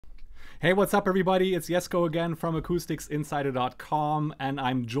Hey, what's up, everybody? It's Jesco again from AcousticsInsider.com, and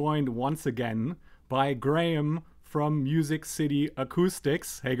I'm joined once again by Graham from Music City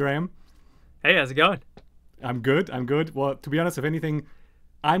Acoustics. Hey, Graham. Hey, how's it going? I'm good. Well, to be honest, if anything,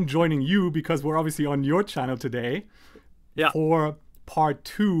 I'm joining you because we're obviously on your channel today for part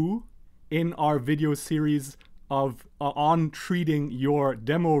 2 in our video series of on treating your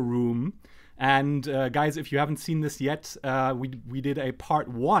demo room. And guys, if you haven't seen this yet, we did a part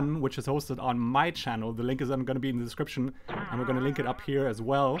 1, which is hosted on my channel. The link is going to be in the description, and we're going to link it up here as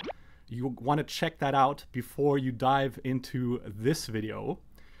well. You want to check that out before you dive into this video.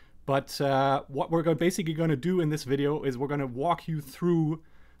 But what we're basically going to do in this video is we're going to walk you through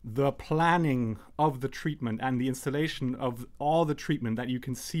the planning of the treatment and the installation of all the treatment that you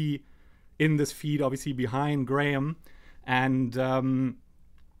can see in this feed, obviously behind Graham. And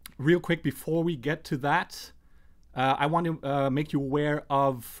real quick, before we get to that, I want to make you aware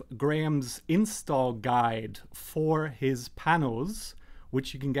of Graham's install guide for his panels,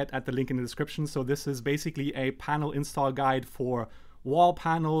 which you can get at the link in the description. So this is basically a panel install guide for wall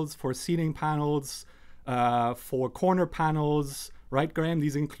panels, for ceiling panels, for corner panels, right, Graham?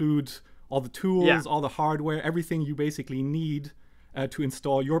 These include all the tools, all the hardware, everything you basically need to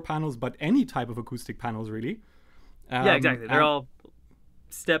install your panels, but any type of acoustic panels, really. Yeah, exactly. They're all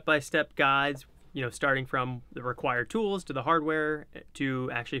step-by-step guides, you know, starting from the required tools to the hardware to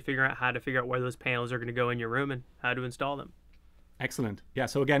actually figure out where those panels are going to go in your room and how to install them. Excellent. Yeah,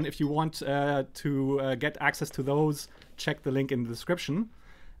 so again, if you want to get access to those, check the link in the description.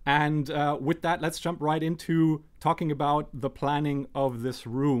 And with that, let's jump right into talking about the planning of this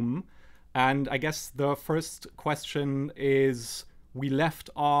room. And I guess the first question is, we left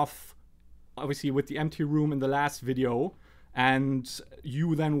off, obviously, with the empty room in the last video, and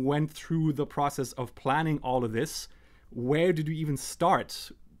you then went through the process of planning all of this. Where did you even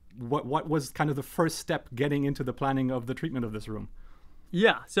start? What was kind of the first step getting into the planning of the treatment of this room?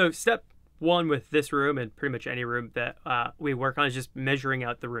 Yeah, so step 1 with this room and pretty much any room that we work on is just measuring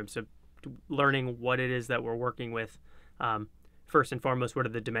out the room. So learning what it is that we're working with. First and foremost, what are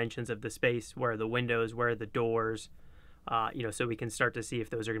the dimensions of the space? Where are the windows? Where are the doors? You know, so we can start to see if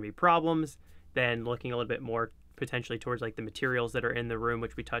those are going to be problems. Then looking a little bit more potentially towards like the materials that are in the room,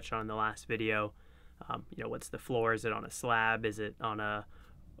 which we touched on in the last video. You know, what's the floor? Is it on a slab? Is it on a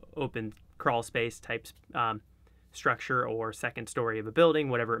open crawl space type structure or second story of a building,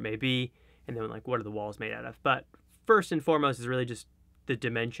 whatever it may be? And then like, what are the walls made out of? But first and foremost is really just the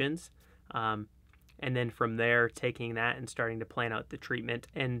dimensions. And then from there, taking that and starting to plan out the treatment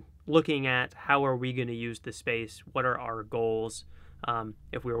and looking at how are we going to use the space? What are our goals?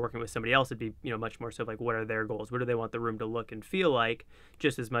 If we were working with somebody else, it'd be, you know, much more so like, what are their goals? What do they want the room to look and feel like,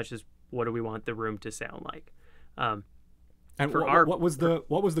 just as much as what do we want the room to sound like? And what was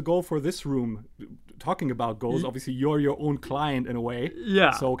the goal for this room? Talking about goals, obviously you're your own client in a way.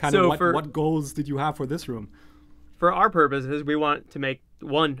 Yeah. So kind of what goals did you have for this room? For our purposes, we want to make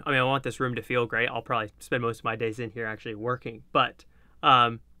one. I mean, I want this room to feel great. I'll probably spend most of my days in here actually working, but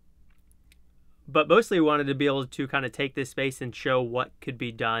mostly we wanted to be able to kind of take this space and show what could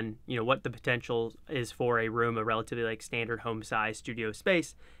be done, you know, what the potential is for a room, a relatively like standard home size studio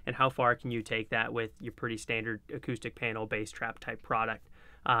space, and how far can you take that with your pretty standard acoustic panel bass trap type product.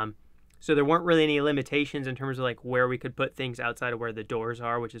 So there weren't really any limitations in terms of like where we could put things outside of where the doors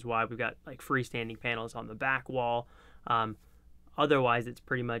are, which is why we've got like freestanding panels on the back wall. Otherwise, it's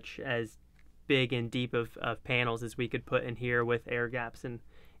pretty much as big and deep of panels as we could put in here with air gaps and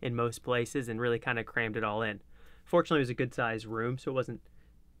in most places, and really kind of crammed it all in. Fortunately, it was a good sized room, so it wasn't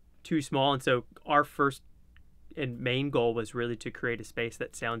too small. And so our first and main goal was really to create a space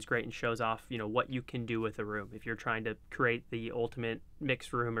that sounds great and shows off, you know, what you can do with a room. If you're trying to create the ultimate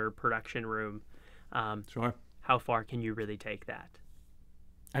mix room or production room, sure, how far can you really take that?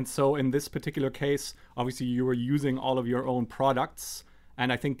 And so in this particular case, obviously you were using all of your own products,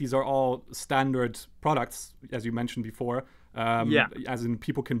 and I think these are all standard products, as you mentioned before. As in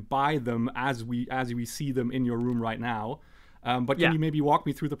people can buy them as we see them in your room right now. But can you maybe walk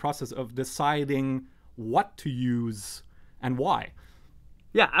me through the process of deciding what to use and why?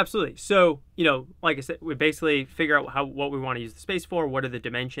 Yeah, absolutely. So, you know, like I said, we basically figure out what we want to use the space for, what are the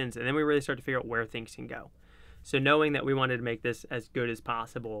dimensions, and then we really start to figure out where things can go. So knowing that we wanted to make this as good as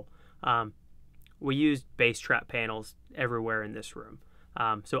possible, we used bass trap panels everywhere in this room.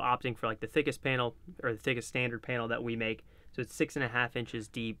 So opting for like the thickest panel or the thickest standard panel that we make. So it's 6.5 inches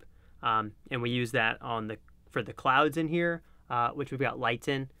deep, and we use that for the clouds in here, which we've got lights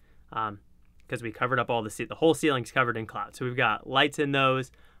in, because we covered up all the whole ceiling's covered in clouds. So we've got lights in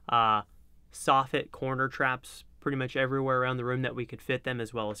those, soffit corner traps pretty much everywhere around the room that we could fit them,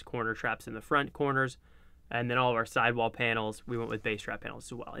 as well as corner traps in the front corners. And then all of our sidewall panels, we went with bass trap panels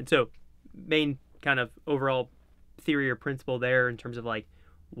as well. And so main kind of overall theory or principle there in terms of like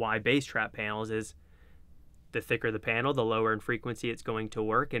why bass trap panels is the thicker the panel, the lower in frequency it's going to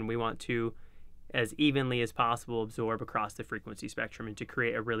work. And we want to, as evenly as possible, absorb across the frequency spectrum and to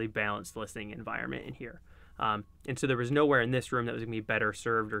create a really balanced listening environment in here. And so there was nowhere in this room that was going to be better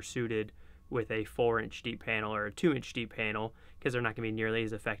served or suited with a 4-inch deep panel or a 2-inch deep panel, because they're not going to be nearly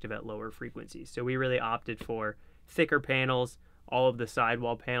as effective at lower frequencies. So we really opted for thicker panels. All of the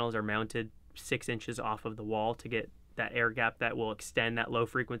sidewall panels are mounted 6 inches off of the wall to get that air gap that will extend that low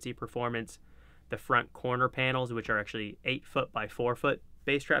frequency performance. The front corner panels, which are actually 8 foot by 4 foot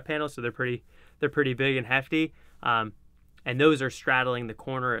bass trap panels, so they're pretty big and hefty. And those are straddling the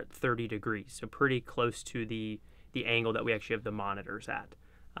corner at 30 degrees, so pretty close to the angle that we actually have the monitors at.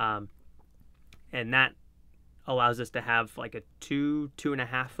 And that allows us to have like a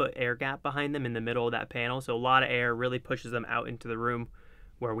 2.5 foot air gap behind them in the middle of that panel. So a lot of air really pushes them out into the room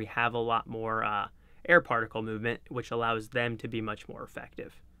where we have a lot more air particle movement, which allows them to be much more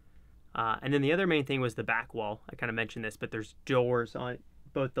effective. And then the other main thing was the back wall. I kind of mentioned this, but there's doors on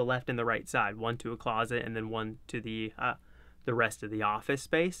both the left and the right side, one to a closet and then one to the rest of the office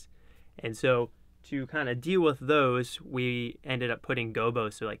space. And so to kind of deal with those, we ended up putting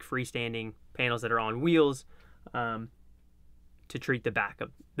gobos, so like freestanding panels that are on wheels, to treat the back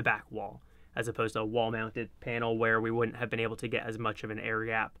wall, as opposed to a wall-mounted panel where we wouldn't have been able to get as much of an air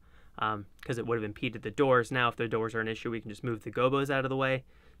gap because it would have impeded the doors. Now, if the doors are an issue, we can just move the gobos out of the way,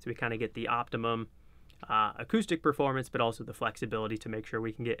 so we kind of get the optimum acoustic performance, but also the flexibility to make sure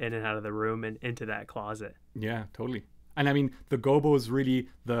we can get in and out of the room and into that closet. Yeah, totally. And I mean, the gobo is really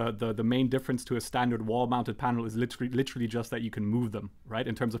the main difference to a standard wall-mounted panel is literally just that you can move them, right?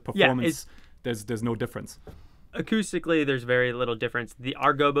 In terms of performance, there's no difference. Acoustically, there's very little difference.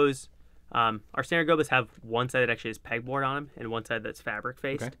 Our gobos, our standard gobos have one side that actually has pegboard on them and one side that's fabric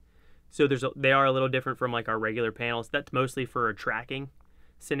faced. Okay. So they are a little different from like our regular panels. That's mostly for a tracking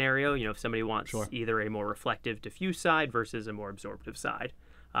scenario. You know, if somebody wants either a more reflective diffuse side versus a more absorptive side.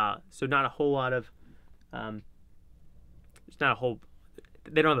 So not a whole lot of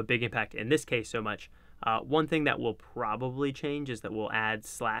they don't have a big impact in this case so much. One thing that will probably change is that we'll add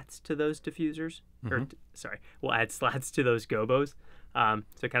slats to those diffusers, we'll add slats to those gobos.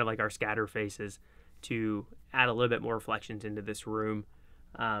 So kind of like our scatter faces, to add a little bit more reflections into this room,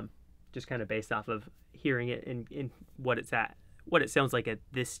 just kind of based off of hearing it in what it sounds like at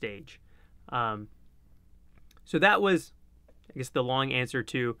this stage. So that was, I guess, the long answer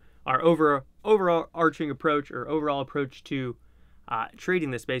to our overarching approach, or overall approach to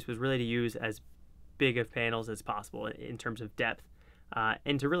treating the space, was really to use as big of panels as possible in terms of depth,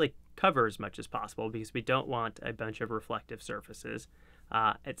 and to really cover as much as possible, because we don't want a bunch of reflective surfaces.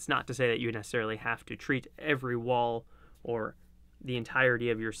 It's not to say that you necessarily have to treat every wall or the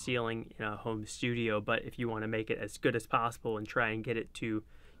entirety of your ceiling in a home studio, but if you want to make it as good as possible and try and get it to,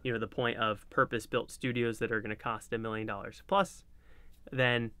 you know, the point of purpose-built studios that are going to cost $1 million plus,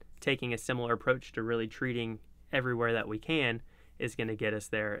 then taking a similar approach to really treating everywhere that we can is going to get us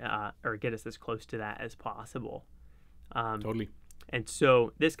there, or get us as close to that as possible. Totally. And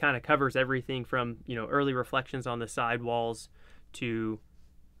so this kind of covers everything from, you know, early reflections on the side walls to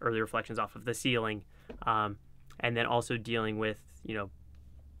early reflections off of the ceiling, and then also dealing with, you know,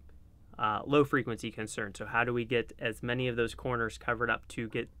 low frequency concerns. So how do we get as many of those corners covered up to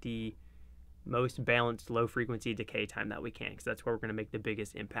get the most balanced low frequency decay time that we can, because that's where we're going to make the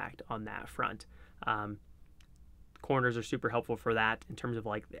biggest impact on that front. Corners are super helpful for that in terms of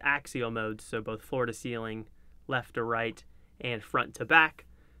like the axial modes, so both floor to ceiling, left to right, and front to back.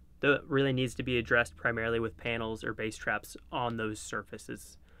 That really needs to be addressed primarily with panels or bass traps on those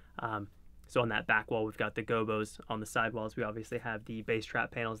surfaces. So on that back wall, we've got the gobos. On the side walls, we obviously have the bass trap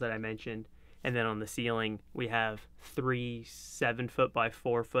panels that I mentioned. And then on the ceiling, we have 3 7-foot by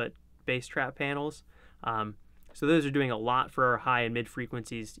 4-foot bass trap panels. So those are doing a lot for our high and mid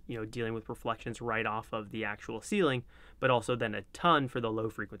frequencies, you know, dealing with reflections right off of the actual ceiling, but also then a ton for the low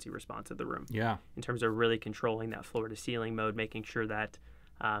frequency response of the room. Yeah. In terms of really controlling that floor to ceiling mode, making sure that,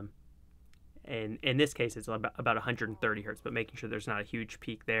 and in this case, it's about 130 hertz, but making sure there's not a huge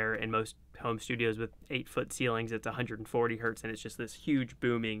peak there. In most home studios with 8-foot ceilings, it's 140 hertz, and it's just this huge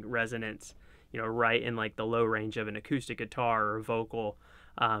booming resonance, you know, right in like the low range of an acoustic guitar or a vocal,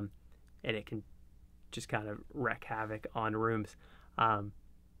 and it can just kind of wreak havoc on rooms. And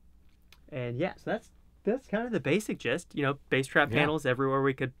yeah, so that's kind of the basic gist. You know, bass trap panels everywhere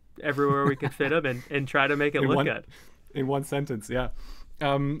we could fit them, and try to make it look good. In one sentence, yeah.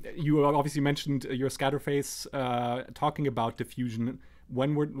 You obviously mentioned your scatter phase, talking about diffusion.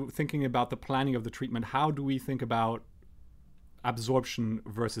 When we're thinking about the planning of the treatment, how do we think about absorption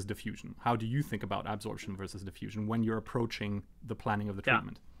versus diffusion? How do you think about absorption versus diffusion when you're approaching the planning of the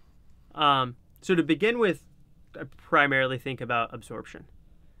treatment? So to begin with, I primarily think about absorption.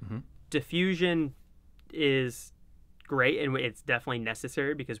 Diffusion is great, and it's definitely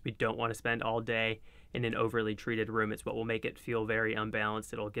necessary because we don't want to spend all day in an overly treated room. It's what will make it feel very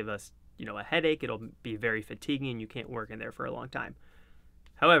unbalanced. It'll give us, a headache. It'll be very fatiguing, and you can't work in there for a long time.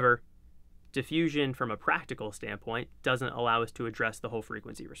 However, diffusion from a practical standpoint doesn't allow us to address the whole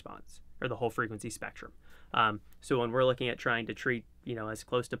frequency response or the whole frequency spectrum. So when we're looking at trying to treat, as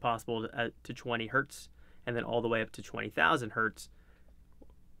close to possible to 20 hertz and then all the way up to 20,000 hertz,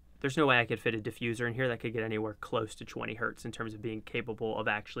 there's no way I could fit a diffuser in here that could get anywhere close to 20 hertz in terms of being capable of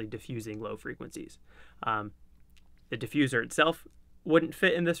actually diffusing low frequencies. The diffuser itself wouldn't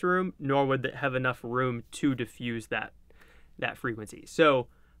fit in this room, nor would it have enough room to diffuse that frequency. So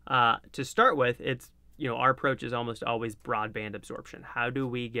to start with, it's, our approach is almost always broadband absorption. How do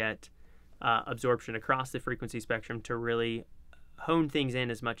we get absorption across the frequency spectrum to really hone things in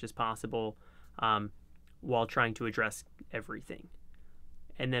as much as possible while trying to address everything?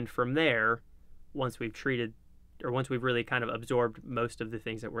 And then from there, once we've treated, or once we've really kind of absorbed most of the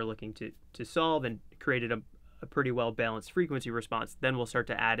things that we're looking to solve and created a pretty well balanced frequency response, then we'll start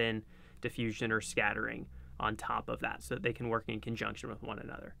to add in diffusion or scattering on top of that so that they can work in conjunction with one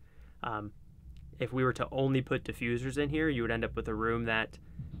another. If we were to only put diffusers in here, you would end up with a room that,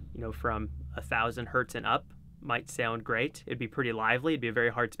 from 1,000 hertz and up might sound great. It'd be pretty lively. It'd be a very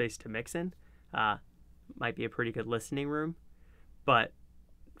hard space to mix in. Might be a pretty good listening room. But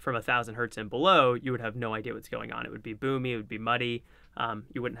from 1,000 hertz and below, you would have no idea what's going on. It would be boomy. It would be muddy.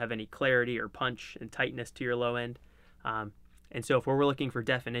 You wouldn't have any clarity or punch and tightness to your low end. And so if we're looking for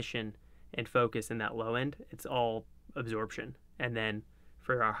definition and focus in that low end, it's all absorption. And then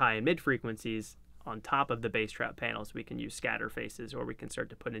for our high and mid frequencies, on top of the bass trap panels, we can use scatter faces, or we can start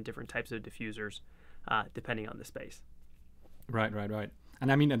to put in different types of diffusers depending on the space. Right.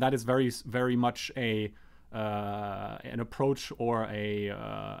 And I mean, and that is very, very much an approach or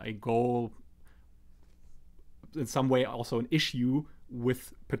a goal, in some way also an issue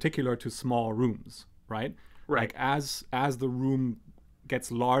with particular to small rooms, right? Like as the room gets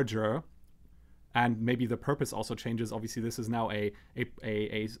larger, and maybe the purpose also changes. Obviously, this is now a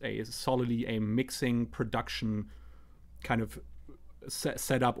solidly a mixing production kind of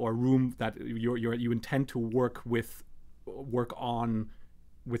setup or room that you intend to work on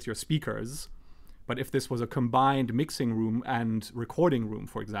with your speakers. But if this was a combined mixing room and recording room,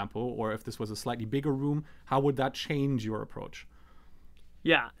 for example, or if this was a slightly bigger room, how would that change your approach?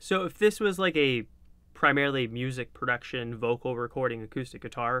 Yeah, so if this was like a primarily music production, vocal recording, acoustic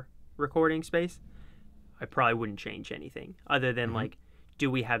guitar recording space, I probably wouldn't change anything other than like,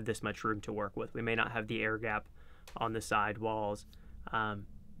 do we have this much room to work with? We may not have the air gap on the side walls,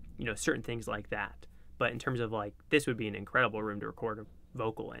 certain things like that. But in terms of like, this would be an incredible room to record a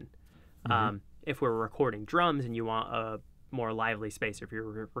vocal in. If we're recording drums and you want a more lively space, or if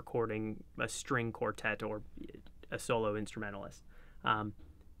you're recording a string quartet or a solo instrumentalist,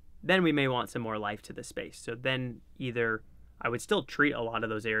 then we may want some more life to the space. So then either I would still treat a lot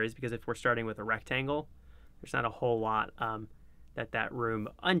of those areas, because if we're starting with a rectangle, there's not a whole lot that room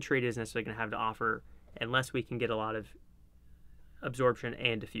untreated is necessarily going to have to offer, unless we can get a lot of absorption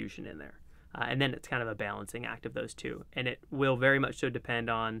and diffusion in there. And then it's kind of a balancing act of those two. And it will very much so depend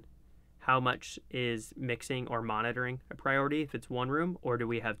on how much is mixing or monitoring a priority, if it's one room, or do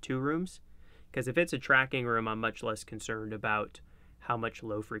we have two rooms? Because if it's a tracking room, I'm much less concerned about how much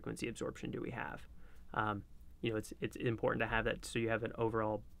low frequency absorption do we have. It's important to have that so you have an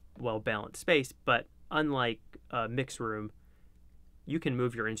overall well-balanced space. But unlike a mix room, you can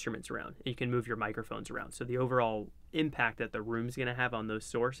move your instruments around. You can move your microphones around. So the overall impact that the room's going to have on those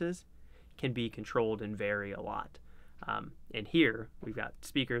sources can be controlled and vary a lot. And here, we've got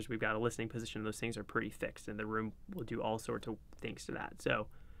speakers, we've got a listening position. Those things are pretty fixed, and the room will do all sorts of things to that. So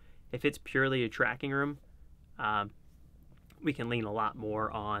if it's purely a tracking room, we can lean a lot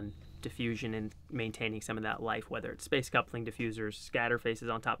more on diffusion and maintaining some of that life, whether it's space coupling diffusers, scatter faces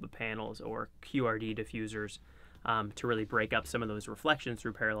on top of panels, or QRD diffusers, to really break up some of those reflections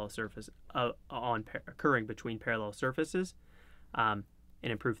through parallel surface occurring between parallel surfaces, and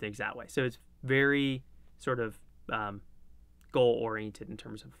improve things that way. So it's very sort of goal oriented in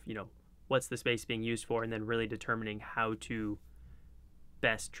terms of what's the space being used for, and then really determining how to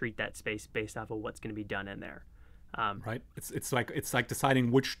best treat that space based off of what's going to be done in there. Right. It's like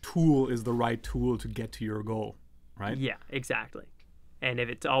deciding which tool is the right tool to get to your goal. Right. Yeah. Exactly. And if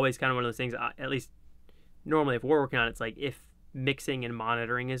it's always kind of one of those things, at least normally if we're working on it, it's like if mixing and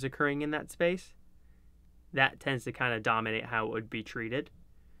monitoring is occurring in that space, that tends to kind of dominate how it would be treated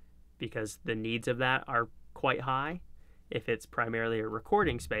because the needs of that are quite high. If it's primarily a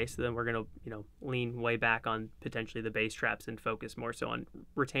recording space, then we're going to, lean way back on potentially the bass traps and focus more so on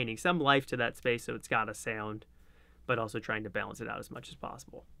retaining some life to that space so it's got a sound, but also trying to balance it out as much as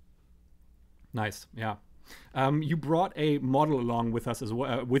possible. Nice, yeah. You brought a model along with us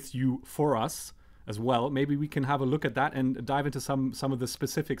for us as well. Maybe we can have a look at that and dive into some of the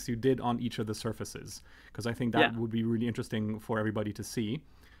specifics you did on each of the surfaces, because I think that would be really interesting for everybody to see.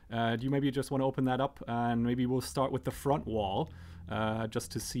 Do you maybe just want to open that up, and maybe we'll start with the front wall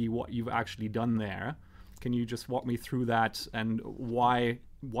just to see what you've actually done there. Can you just walk me through that, and why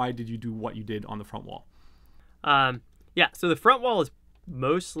did you do what you did on the front wall? So the front wall is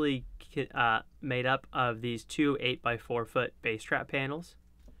mostly made up of these two 8x4 foot bass trap panels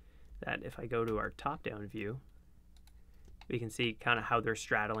that, if I go to our top-down view, we can see kind of how they're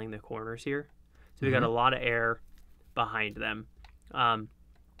straddling the corners here. So we got a lot of air behind them.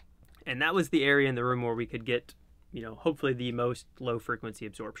 And that was the area in the room where we could get, hopefully the most low frequency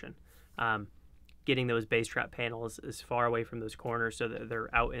absorption. Getting those bass trap panels as far away from those corners so that they're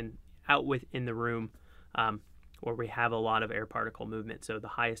out within the room where we have a lot of air particle movement. So the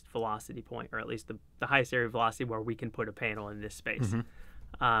highest velocity point, or at least the highest area of velocity where we can put a panel in this space.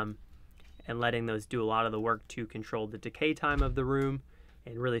 And letting those do a lot of the work to control the decay time of the room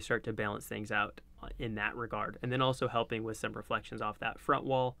and really start to balance things out in that regard. And then also helping with some reflections off that front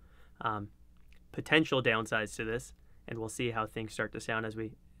wall. Potential downsides to this, and we'll see how things start to sound as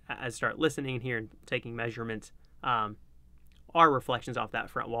we start listening here and taking measurements, are reflections off that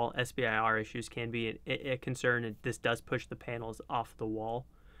front wall. SBIR issues can be a concern, and this does push the panels off the wall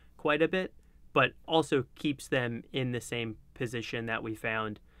quite a bit, but also keeps them in the same position that we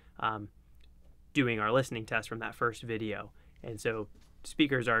found doing our listening test from that first video. And so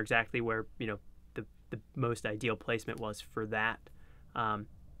speakers are exactly where the most ideal placement was for that.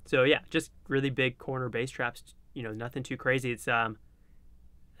 So yeah, just really big corner bass traps, nothing too crazy. It's I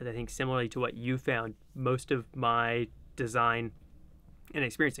think similarly to what you found, most of my design and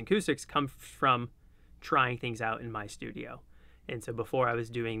experience in acoustics come from trying things out in my studio. And so before I was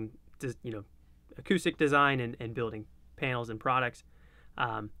doing acoustic design and building panels and products,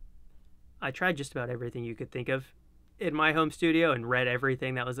 I tried just about everything you could think of in my home studio and read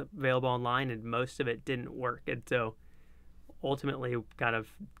everything that was available online, and most of it didn't work. And so ultimately kind of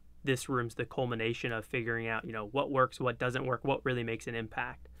this room's the culmination of figuring out, what works, what doesn't work, what really makes an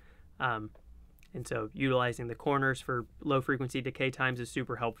impact. And so utilizing the corners for low frequency decay times is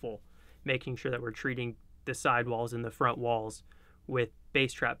super helpful. Making sure that we're treating the side walls and the front walls with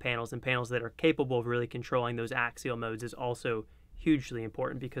bass trap panels and panels that are capable of really controlling those axial modes is also hugely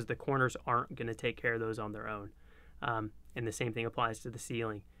important, because the corners aren't going to take care of those on their own. And the same thing applies to the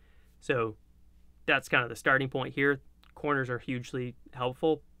ceiling. So that's kind of the starting point here. Corners are hugely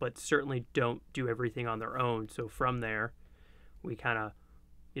helpful, but certainly don't do everything on their own. So from there, we kind of,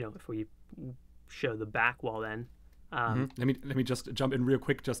 if we show the back wall, then let me just jump in real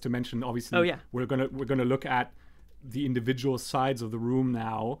quick just to mention. Obviously, we're gonna look at the individual sides of the room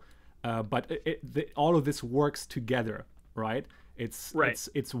now, but all of this works together, right?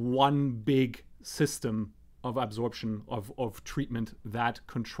 It's one big system of absorption, of treatment that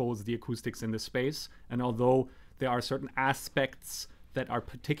controls the acoustics in the space. And although there are certain aspects that are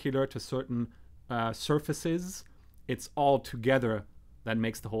particular to certain surfaces, it's all together that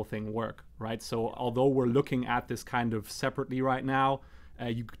makes the whole thing work, right? So although we're looking at this kind of separately right now,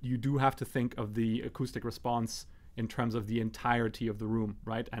 you do have to think of the acoustic response in terms of the entirety of the room,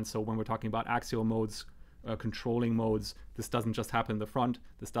 right? And so when we're talking about axial modes, controlling modes, this doesn't just happen in the front,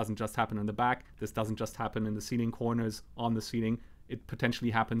 this doesn't just happen in the back, this doesn't just happen in the ceiling corners on the ceiling, it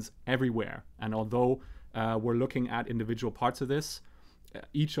potentially happens everywhere. And although we're looking at individual parts of this,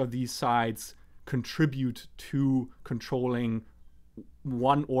 each of these sides contribute to controlling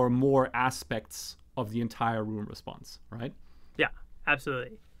one or more aspects of the entire room response, right? Yeah,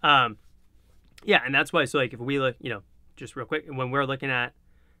 absolutely. Yeah, and that's why, so like if we look, just real quick, when we're looking at,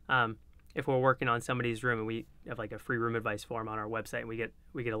 if we're working on somebody's room and we have like a free room advice form on our website, and we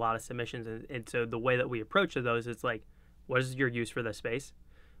get a lot of submissions, and so the way that we approach those, it's like, what is your use for the space?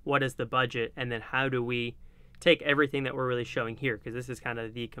 What is the budget? And then how do we take everything that we're really showing here, because this is kind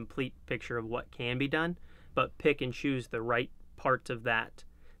of the complete picture of what can be done, but pick and choose the right parts of that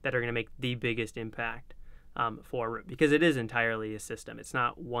are going to make the biggest impact for a room, because it is entirely a system. It's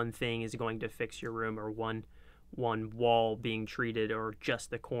not one thing is going to fix your room, or one wall being treated, or just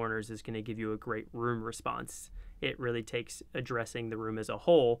the corners is going to give you a great room response. It really takes addressing the room as a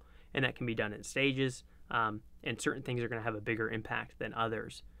whole, and that can be done in stages. And certain things are going to have a bigger impact than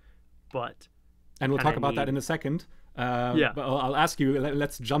others. And we'll talk about that in a second. But I'll ask you,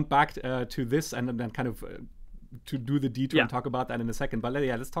 let's jump back to this and then kind of to do the detour and talk about that in a second. But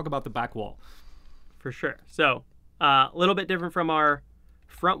let's talk about the back wall. For sure. So a little bit different from our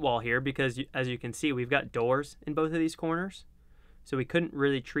front wall here, because as you can see, we've got doors in both of these corners. So we couldn't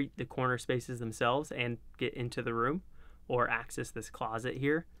really treat the corner spaces themselves and get into the room or access this closet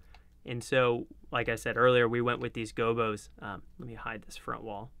here. And so, like I said earlier, we went with these gobos. Let me hide this front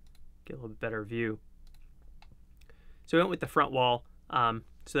wall, get a little bit better view. So we went with the front wall so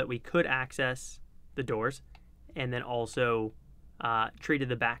that we could access the doors, and then also treated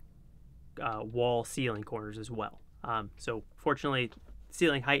the back wall ceiling corners as well. So fortunately,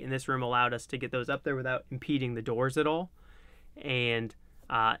 ceiling height in this room allowed us to get those up there without impeding the doors at all. And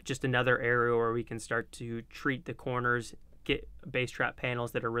just another area where we can start to treat the corners, get bass trap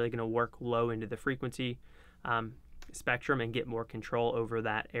panels that are really going to work low into the frequency spectrum and get more control over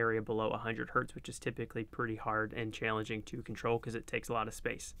that area below 100 hertz, which is typically pretty hard and challenging to control because it takes a lot of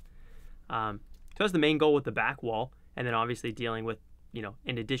space. So that's the main goal with the back wall. And then obviously dealing with,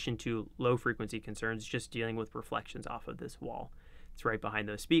 in addition to low frequency concerns, just dealing with reflections off of this wall. It's right behind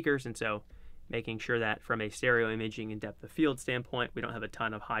those speakers. And so making sure that from a stereo imaging and depth of field standpoint, we don't have a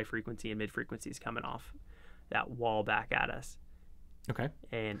ton of high frequency and mid frequencies coming off that wall back at us. Okay.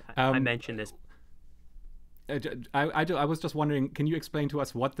 And I mentioned this. I was just wondering, can you explain to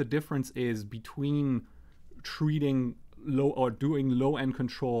us what the difference is between treating low or doing low end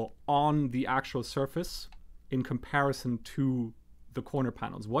control on the actual surface in comparison to the corner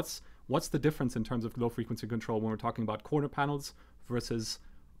panels? What's the difference in terms of low frequency control when we're talking about corner panels versus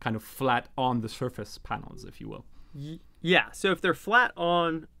kind of flat on the surface panels, if you will? Yeah. So if they're flat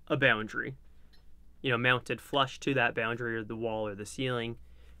on a boundary, mounted flush to that boundary or the wall or the ceiling,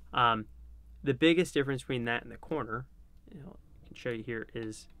 the biggest difference between that and the corner, I can show you here,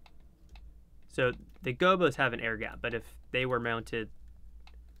 is so the gobos have an air gap, but if they were mounted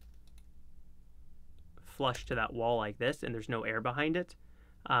flush to that wall like this and there's no air behind it,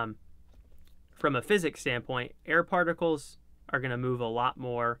 from a physics standpoint, air particles are going to move a lot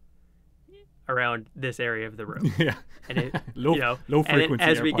more around this area of the room. Yeah. And low frequency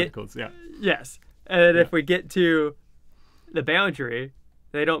air particles. Yes. And if we get to the boundary,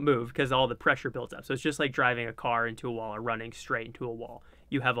 they don't move because all the pressure builds up. So it's just like driving a car into a wall or running straight into a wall.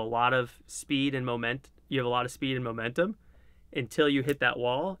 You have a lot of speed and momentum. Until you hit that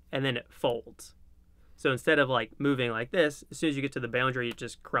wall, and then it folds. So instead of like moving like this, as soon as you get to the boundary, it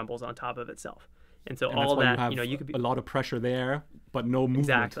just crumbles on top of itself. And so all that, you could be a lot of pressure there, but no movement.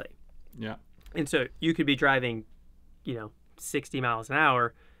 Exactly. Yeah. And so you could be driving, 60 miles an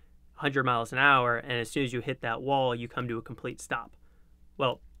hour, 100 miles an hour, and as soon as you hit that wall, you come to a complete stop.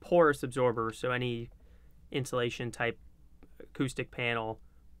 Well, porous absorbers, so any insulation type acoustic panel,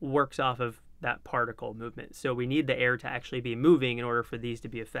 works off of that particle movement. So we need the air to actually be moving in order for these to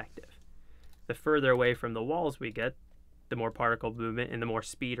be effective. The further away from the walls we get, the more particle movement and the more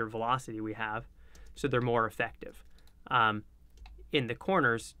speed or velocity we have, so they're more effective. In the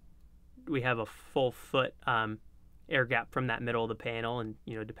corners, we have a full foot air gap from that middle of the panel, and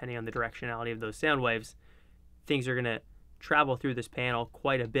depending on the directionality of those sound waves, things are going to travel through this panel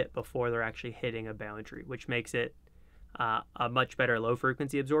quite a bit before they're actually hitting a boundary, which makes it a much better low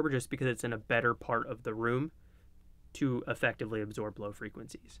frequency absorber just because it's in a better part of the room to effectively absorb low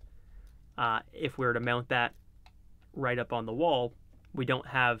frequencies. If we were to mount that right up on the wall, we don't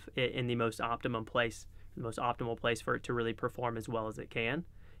have it in the most optimal place for it to really perform as well as it can,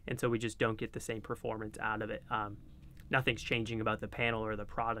 and so we just don't get the same performance out of it. Nothing's changing about the panel or the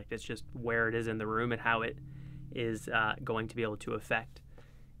product. It's just where it is in the room and how it is going to be able to affect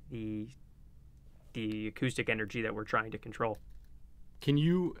the acoustic energy that we're trying to control. Can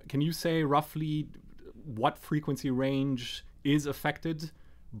you say roughly what frequency range is affected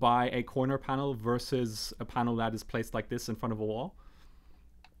by a corner panel versus a panel that is placed like this in front of a wall?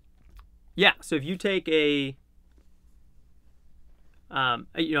 Yeah, so if you take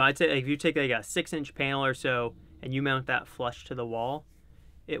I'd say if you take like a 6-inch panel or so and you mount that flush to the wall,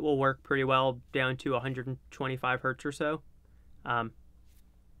 it will work pretty well down to 125 hertz or so.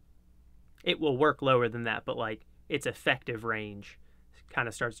 It will work lower than that, but like its effective range kind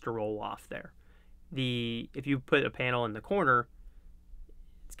of starts to roll off there. If you put a panel in the corner,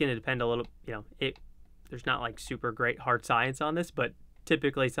 it's going to depend a little, there's not like super great hard science on this, but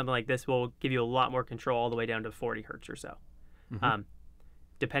typically something like this will give you a lot more control all the way down to 40 hertz or so. Mm-hmm.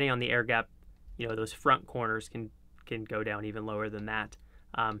 Depending on the air gap, those front corners can go down even lower than that.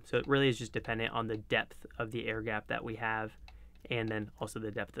 So it really is just dependent on the depth of the air gap that we have, and then also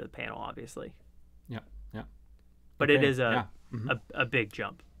the depth of the panel, obviously. Yeah, yeah. But okay. it is Mm-hmm. a big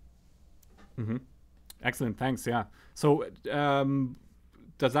jump. Mm-hmm. Excellent, thanks. Yeah. So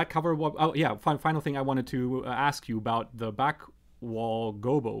does that cover what? Oh, yeah. Final thing I wanted to ask you about the back wall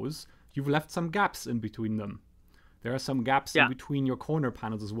gobos. You've left some gaps in between them. There are some gaps in between your corner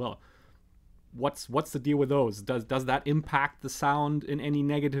panels as well. What's the deal with those? Does that impact the sound in any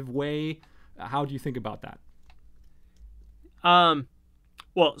negative way? How do you think about that?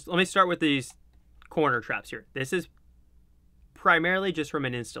 Well, let me start with these corner traps here. This is primarily just from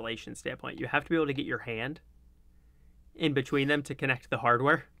an installation standpoint. You have to be able to get your hand in between them to connect the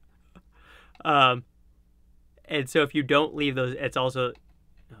hardware. And so if you don't leave those, it's also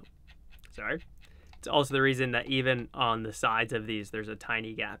the reason that even on the sides of these, there's a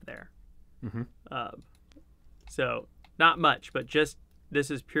tiny gap there. Mm-hmm. So not much, but just this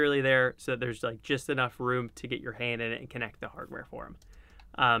is purely there so there's like just enough room to get your hand in it and connect the hardware for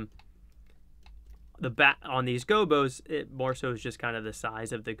them. The back on these gobos, it more so is just kind of the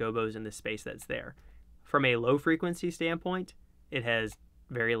size of the gobos and the space that's there. From a low frequency standpoint, it has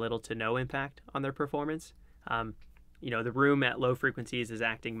very little to no impact on their performance. The room at low frequencies is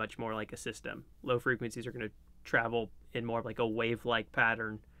acting much more like a system. Low frequencies are going to travel in more of like a wave-like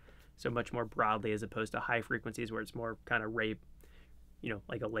pattern, so much more broadly, as opposed to high frequencies where it's more kind of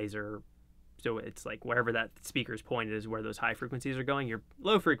like a laser. So it's like wherever that speaker's pointed is where those high frequencies are going. Your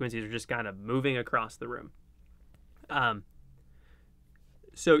low frequencies are just kind of moving across the room.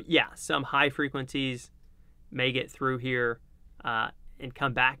 So yeah, some high frequencies may get through here and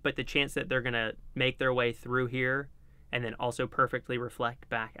come back, but the chance that they're going to make their way through here and then also perfectly reflect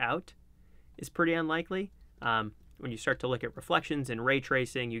back out is pretty unlikely. When you start to look at reflections and ray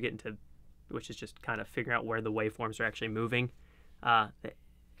tracing, you get into, which is just kind of figuring out where the waveforms are actually moving. The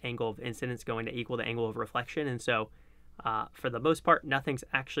angle of incidence going to equal the angle of reflection. And so for the most part, nothing's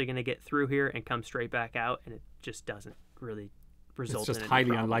actually going to get through here and come straight back out, and it just doesn't really result in It's just any highly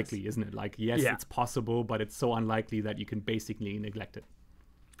problems. unlikely, isn't it? Like, yes, it's possible, but it's so unlikely that you can basically neglect it.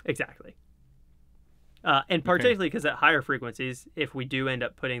 Exactly. And particularly because at higher frequencies, if we do end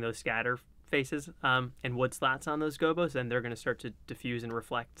up putting those scatter faces and wood slats on those gobos, then they're going to start to diffuse and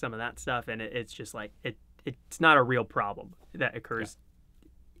reflect some of that stuff, and it's just like it's not a real problem that occurs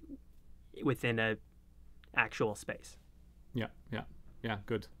within a actual space. Yeah,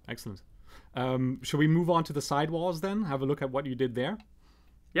 good, excellent. Should we move on to the sidewalls then? Have a look at what you did there.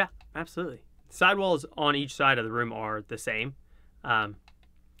 Yeah, absolutely. Sidewalls on each side of the room are the same, and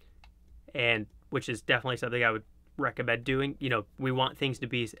which is definitely something I would recommend doing. We want things to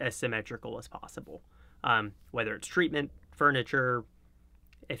be as symmetrical as possible, whether it's treatment, furniture,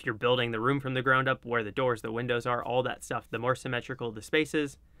 if you're building the room from the ground up, where the doors, the windows are, all that stuff. The more symmetrical the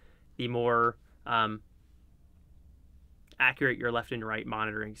spaces, the more accurate your left and right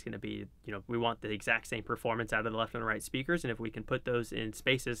monitoring is going to be. We want the exact same performance out of the left and right speakers, and if we can put those in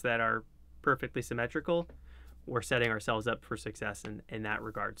spaces that are perfectly symmetrical, we're setting ourselves up for success in that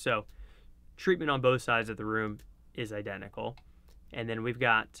regard. So treatment on both sides of the room is identical. And then we've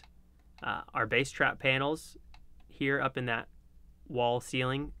got our bass trap panels here up in that wall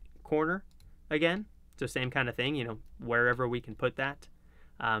ceiling corner again. So same kind of thing, wherever we can put that.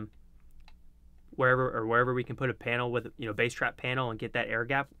 Wherever we can put a panel with, bass trap panel and get that air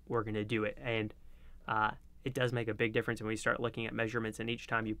gap, we're going to do it. And it does make a big difference when we start looking at measurements, and each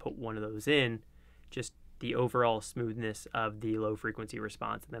time you put one of those in, just the overall smoothness of the low frequency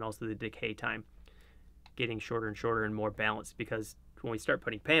response, and then also the decay time getting shorter and shorter and more balanced, because when we start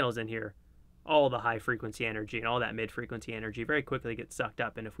putting panels in here, all the high frequency energy and all that mid frequency energy very quickly gets sucked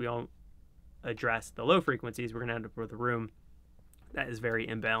up, and if we don't address the low frequencies, we're going to end up with a room that is very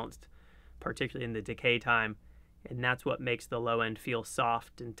imbalanced, particularly in the decay time, and that's what makes the low end feel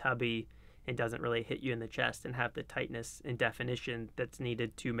soft and tubby and doesn't really hit you in the chest and have the tightness and definition that's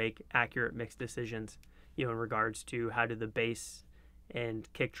needed to make accurate mix decisions, in regards to how do the bass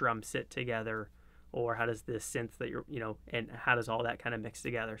and kick drum sit together, or how does this synth that and how does all that kind of mix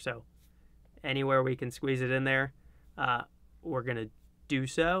together. So anywhere we can squeeze it in there, we're going to do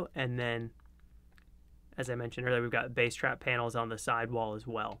so. And then, as I mentioned earlier, we've got bass trap panels on the side wall as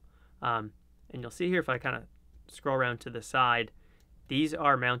well. And you'll see here, if I kind of scroll around to the side, these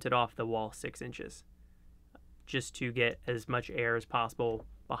are mounted off the wall 6 inches, just to get as much air as possible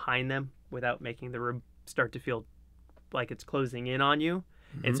behind them without making the room start to feel like it's closing in on you.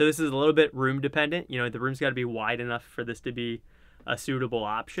 Mm-hmm. And so this is a little bit room dependent. The room's got to be wide enough for this to be a suitable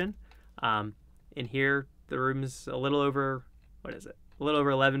option. In here, the room's a little over, a little over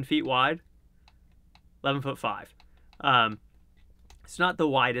 11 feet wide, 11 foot 5. It's not the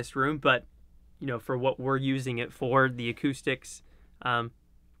widest room, but for what we're using it for, the acoustics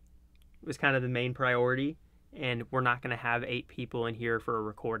was kind of the main priority, and we're not going to have 8 people in here for a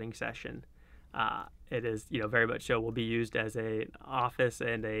recording session. It is, very much so will be used as an office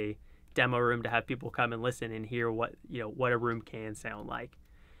and a demo room to have people come and listen and hear what a room can sound like.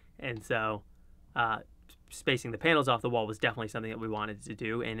 And so spacing the panels off the wall was definitely something that we wanted to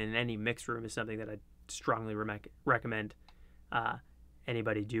do, and in any mixed room is something that I'd strongly recommend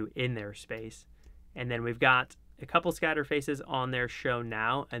anybody do in their space. And then we've got a couple scatter faces on their show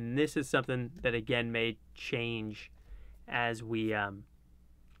now, and this is something that again may change as we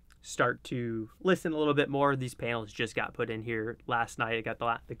start to listen a little bit more. These panels just got put in here last night. I got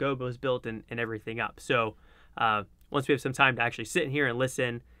the gobos built and everything up. So once we have some time to actually sit in here and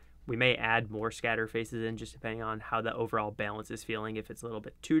listen, we may add more scatter faces in, just depending on how the overall balance is feeling. If it's a little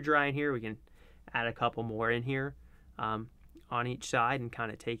bit too dry in here, we can add a couple more in here on each side and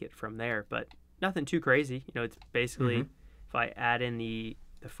kind of take it from there. But nothing too crazy. It's basically, if I add in the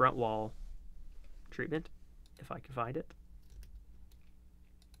front wall treatment, if I can find it,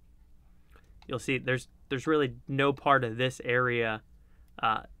 you'll see there's really no part of this area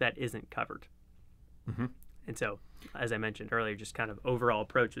that isn't covered. And so, as I mentioned earlier, just kind of overall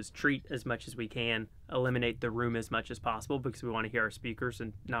approach is treat as much as we can, eliminate the room as much as possible, because we want to hear our speakers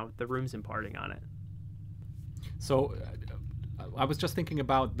and now the room's imparting on it. So I was just thinking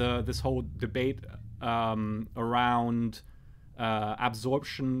about this whole debate around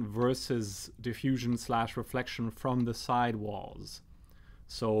absorption versus diffusion / reflection from the side walls.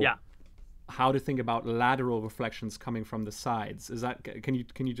 So yeah, how to think about lateral reflections coming from the sides. Is that, can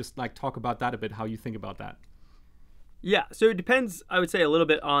you just like talk about that a bit, how you think about that? Yeah, so it depends, I would say, a little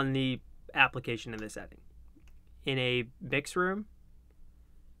bit on the application in the setting. In a mix room,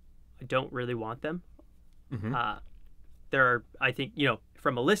 I don't really want them. There are, I think,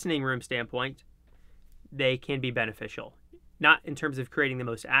 from a listening room standpoint, they can be beneficial. Not in terms of creating the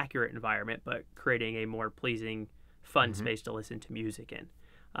most accurate environment, but creating a more pleasing, fun space to listen to music in.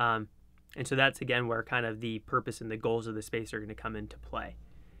 And so that's, again, where kind of the purpose and the goals of the space are going to come into play.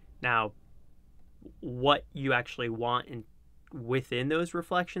 Now, what you actually want within those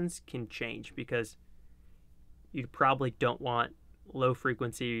reflections can change, because you probably don't want low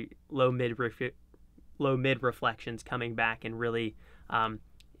frequency, low mid reflections coming back and really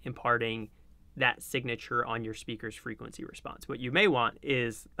imparting that signature on your speaker's frequency response. What you may want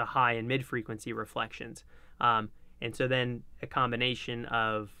is the high and mid frequency reflections. And so then a combination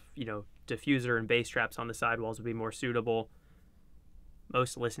of, diffuser and bass traps on the sidewalls would be more suitable.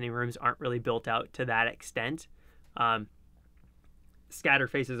 Most listening rooms aren't really built out to that extent. Scatter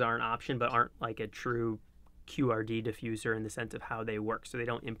faces are an option, but aren't like a true QRD diffuser in the sense of how they work. So they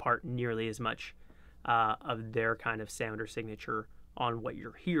don't impart nearly as much of their kind of sound or signature on what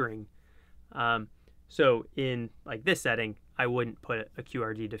you're hearing. So in like this setting, I wouldn't put a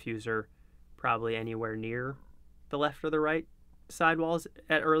QRD diffuser probably anywhere near the left or the right sidewalls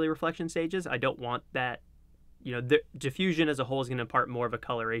at early reflection stages. I don't want that. The diffusion as a whole is going to impart more of a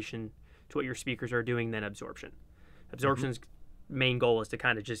coloration to what your speakers are doing than absorption. Absorption's main goal is to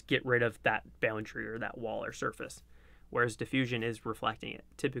kind of just get rid of that boundary or that wall or surface, whereas diffusion is reflecting it,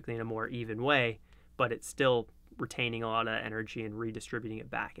 typically in a more even way, but it's still retaining a lot of that energy and redistributing it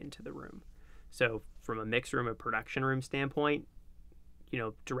back into the room. So from a mix room, a production room standpoint,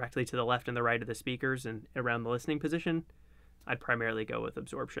 directly to the left and the right of the speakers and around the listening position, I'd primarily go with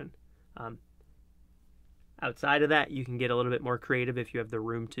absorption. Outside of that, you can get a little bit more creative if you have the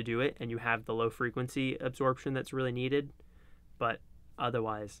room to do it and you have the low frequency absorption that's really needed. But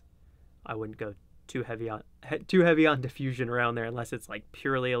otherwise, I wouldn't go too heavy on diffusion around there unless it's like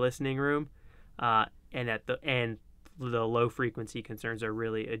purely a listening room, and the low frequency concerns are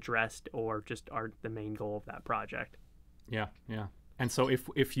really addressed or just aren't the main goal of that project. Yeah. And so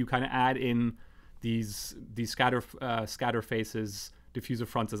if you kind of add in these scatter faces, diffuser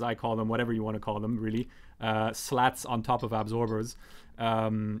fronts, as I call them, whatever you want to call them, really, slats on top of absorbers,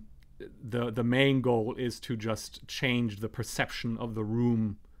 the main goal is to just change the perception of the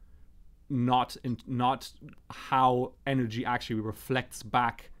room, not how energy actually reflects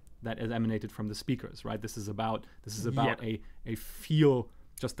back that is emanated from the speakers, right? This is about a feel,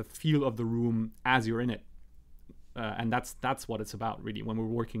 just the feel of the room as you're in it, and that's what it's about, really, when we're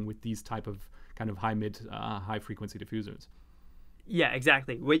working with these type of kind of high frequency diffusers. Yeah,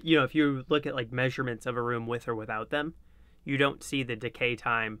 exactly. If you look at like measurements of a room with or without them, you don't see the decay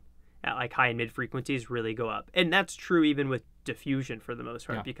time at like high and mid frequencies really go up. And that's true even with diffusion for the most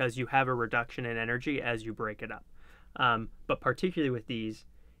part, because you have a reduction in energy as you break it up. But particularly with these,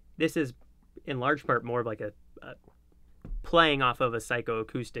 this is in large part more of like a playing off of a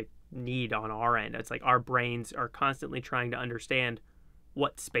psychoacoustic need on our end. It's like our brains are constantly trying to understand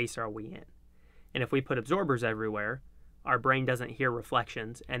what space are we in. And if we put absorbers everywhere, our brain doesn't hear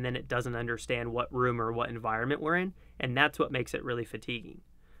reflections, and then it doesn't understand what room or what environment we're in, and that's what makes it really fatiguing.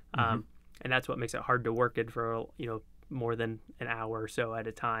 And that's what makes it hard to work in for, more than an hour or so at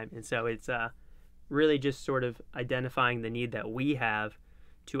a time. And so it's really just sort of identifying the need that we have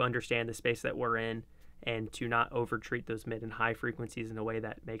to understand the space that we're in and to not overtreat those mid and high frequencies in a way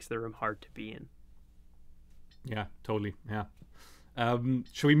that makes the room hard to be in. Yeah, totally. Yeah.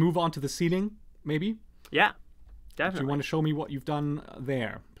 Should we move on to the ceiling, maybe? Yeah, definitely. Do you want to show me what you've done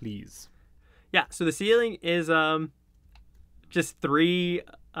there, please? Yeah, so the ceiling is just 3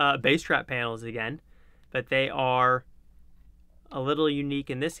 bass trap panels again, but they are a little unique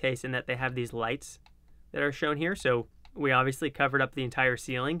in this case in that they have these lights that are shown here. So we obviously covered up the entire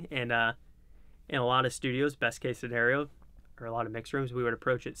ceiling, and in a lot of studios, best case scenario, or a lot of mix rooms, we would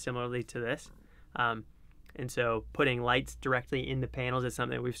approach it similarly to this. And so putting lights directly in the panels is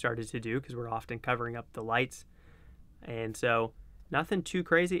something we've started to do because we're often covering up the lights. And so nothing too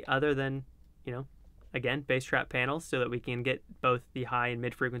crazy other than, again, bass trap panels so that we can get both the high and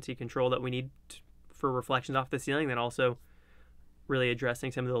mid frequency control that we need for reflections off the ceiling, then also really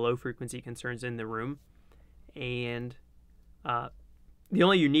addressing some of the low frequency concerns in the room. And the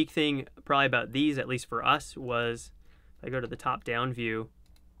only unique thing probably about these, at least for us, was if I go to the top down view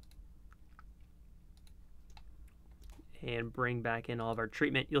and bring back in all of our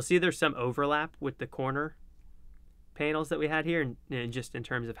treatment, you'll see there's some overlap with the corner panels that we had here, and just in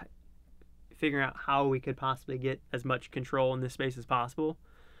terms of figuring out how we could possibly get as much control in this space as possible.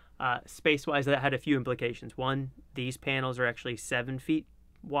 Space-wise, that had a few implications. One, these panels are actually 7 feet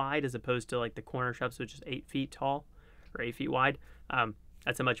wide as opposed to like the corner shelves, which is 8 feet tall or 8 feet wide.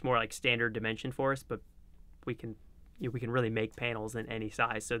 That's a much more like standard dimension for us, but we can really make panels in any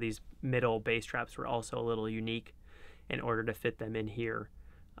size. So these middle bass traps were also a little unique in order to fit them in here.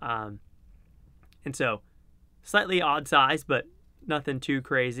 And so slightly odd size, but nothing too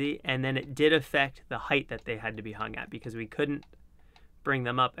crazy. And then it did affect the height that they had to be hung at because we couldn't bring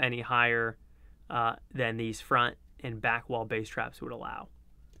them up any higher than these front and back wall bass traps would allow.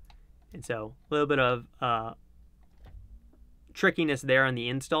 And so a little bit of trickiness there on the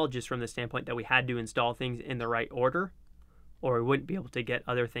install, just from the standpoint that we had to install things in the right order or we wouldn't be able to get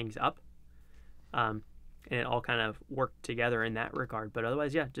other things up. And it all kind of worked together in that regard. But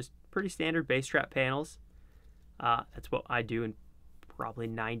otherwise, yeah, just pretty standard bass trap panels. That's what I do in probably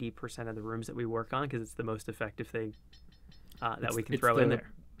 90% of the rooms that we work on because it's the most effective thing that we can throw in there.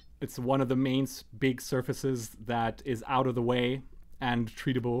 It's one of the main big surfaces that is out of the way and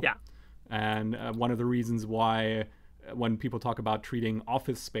treatable. Yeah. And one of the reasons why when people talk about treating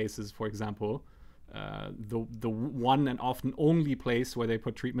office spaces, for example, the one and often only place where they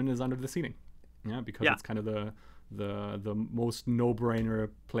put treatment is under the ceiling. Yeah, because it's kind of the most no-brainer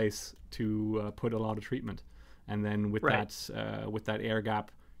place to put a lot of treatment. And then with that air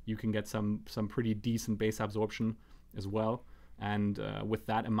gap, you can get some pretty decent bass absorption as well. And with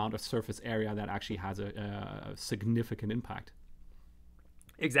that amount of surface area, that actually has a significant impact.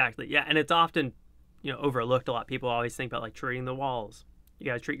 Exactly. Yeah, and it's often overlooked a lot. People always think about like treating the walls. You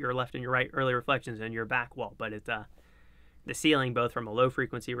got to treat your left and your right early reflections and your back wall, but it's the ceiling, both from a low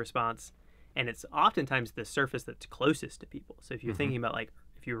frequency response, and it's oftentimes the surface that's closest to people. So if you're thinking about like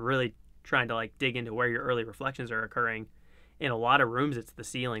if you're really trying to like dig into where your early reflections are occurring, in a lot of rooms it's the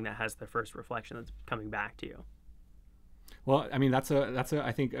ceiling that has the first reflection that's coming back to you. Well, I mean that's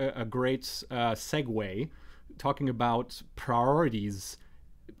I think a great segue, talking about priorities.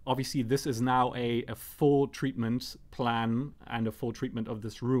 Obviously, this is now a full treatment plan and a full treatment of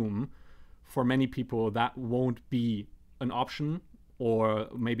this room. For many people, that won't be an option, or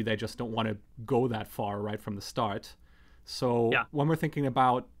maybe they just don't want to go that far right from the start. So when we're thinking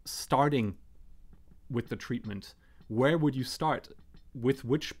about starting with the treatment, where would you start? With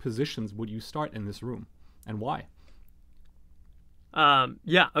which positions would you start in this room, and why?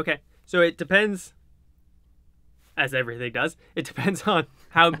 Okay. So it depends. As everything does, it depends on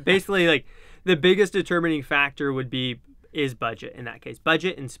how basically like the biggest determining factor is budget in that case,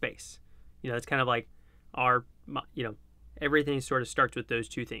 budget and space. It's kind of like our, everything sort of starts with those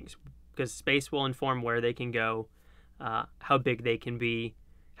two things because space will inform where they can go, how big they can be,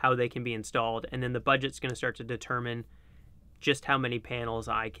 how they can be installed. And then the budget's going to start to determine just how many panels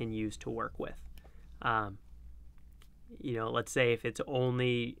I can use to work with. Let's say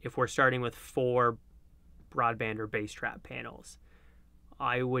if we're starting with 4 broadband or bass trap panels,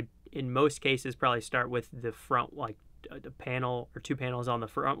 I would in most cases probably start with the front, like a panel or 2 panels on the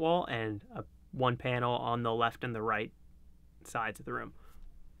front wall and 1 panel on the left and the right sides of the room.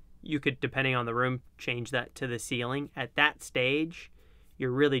 You could, depending on the room, change that to the ceiling. At that stage,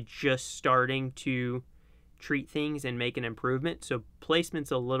 you're really just starting to treat things and make an improvement. So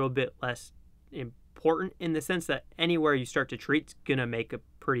placement's a little bit less important in the sense that anywhere you start to treat is going to make a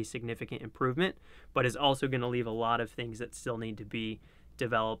pretty significant improvement, but is also going to leave a lot of things that still need to be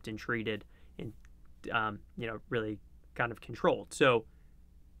developed and treated and, really kind of controlled. So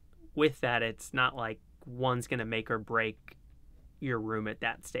with that, it's not like one's going to make or break your room at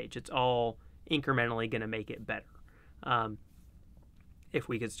that stage. It's all incrementally going to make it better. If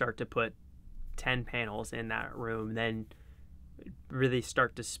we could start to put 10 panels in that room, then really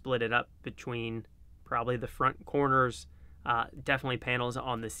start to split it up between probably the front corners, definitely panels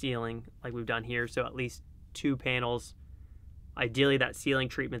on the ceiling like we've done here. So at least 2 panels. Ideally, that ceiling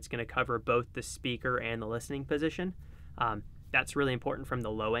treatment's going to cover both the speaker and the listening position. That's really important from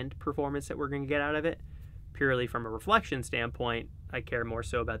the low-end performance that we're going to get out of it. Purely from a reflection standpoint, I care more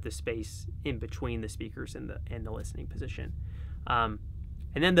so about the space in between the speakers and the listening position. And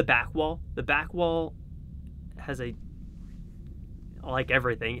then the back wall. The back wall has like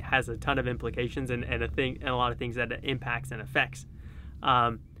everything, has a ton of implications and a lot of things that it impacts and affects.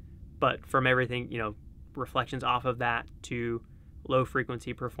 But from everything, reflections off of that to low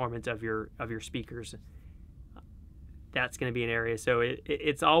frequency performance of your speakers, that's going to be an area. So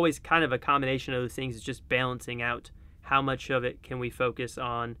it's always kind of a combination of those things. It's just balancing out how much of it can we focus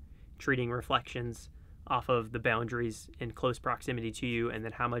on treating reflections off of the boundaries in close proximity to you, and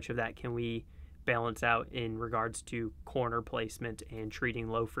then how much of that can we balance out in regards to corner placement and treating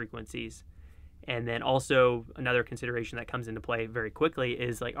low frequencies. And then also another consideration that comes into play very quickly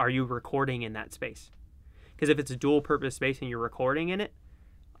is like, are you recording in that space? Because if it's a dual purpose space and you're recording in it,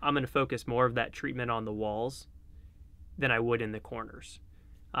 I'm going to focus more of that treatment on the walls than I would in the corners.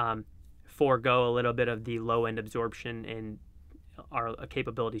 Forego a little bit of the low end absorption and our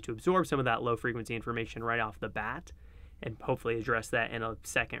capability to absorb some of that low frequency information right off the bat, and hopefully address that in a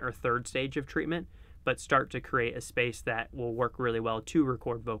second or third stage of treatment, but start to create a space that will work really well to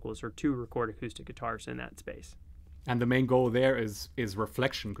record vocals or to record acoustic guitars in that space. And the main goal there is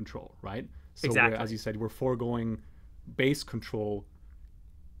reflection control, right? So exactly. As you said, we're foregoing bass control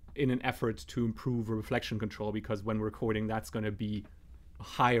in an effort to improve reflection control, because when we're recording, that's going to be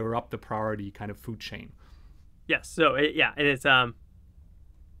higher up the priority kind of food chain. Yes. So and it's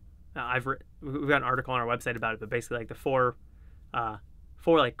we've got an article on our website about it, but basically like the four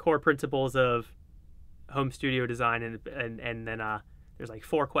like core principles of home studio design, and then there's like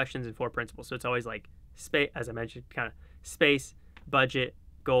 4 questions and 4 principles. So it's always like space, as I mentioned, kind of space, budget,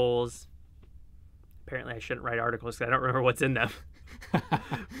 goals. Apparently I shouldn't write articles because I don't remember what's in them.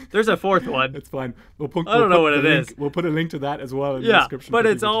 There's a 4th one. It's fine. I don't know what it is. We'll put a link to that as well in the description. But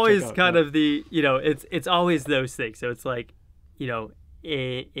it's always kind of the, it's always those things. So it's like,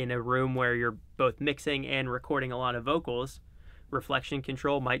 in a room where you're both mixing and recording a lot of vocals, reflection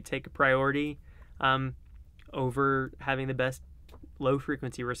control might take a priority over having the best low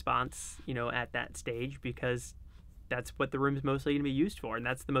frequency response, at that stage, because that's what the room's mostly going to be used for, and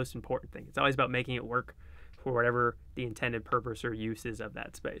that's the most important thing. It's always about making it work for whatever the intended purpose or use is of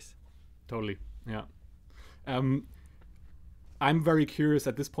that space. Totally, yeah. I'm very curious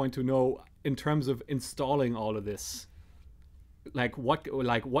at this point to know, in terms of installing all of this, what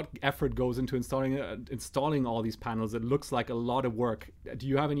effort goes into installing all these panels? It looks like a lot of work. Do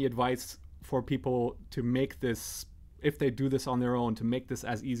you have any advice for people to make this, if they do this on their own, to make this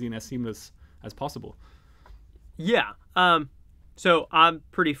as easy and as seamless as possible? Yeah. So I'm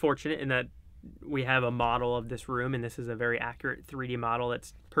pretty fortunate in that we have a model of this room, and this is a very accurate 3D model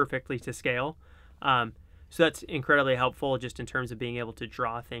that's perfectly to scale. So that's incredibly helpful just in terms of being able to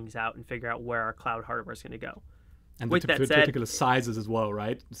draw things out and figure out where our cloud hardware is going to go. And with the particular sizes as well,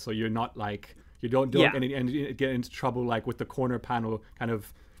 right? So you're not like, you don't get into trouble like with the corner panel kind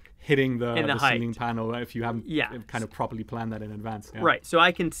of hitting the ceiling panel if you haven't kind of properly planned that in advance. Yeah. Right. So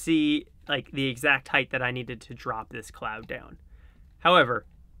I can see like the exact height that I needed to drop this cloud down. However,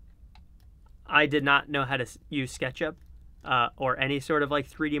 I did not know how to use SketchUp or any sort of like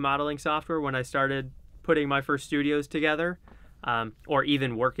 3D modeling software when I started putting my first studios together, or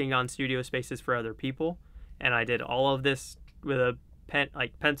even working on studio spaces for other people. And I did all of this with a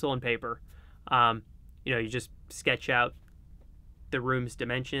pencil and paper. You just sketch out the room's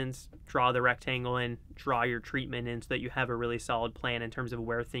dimensions, draw the rectangle in, draw your treatment in, so that you have a really solid plan in terms of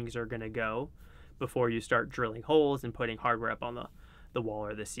where things are going to go before you start drilling holes and putting hardware up on the wall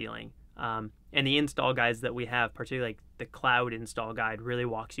or the ceiling. And the install guides that we have, particularly like the cloud install guide, really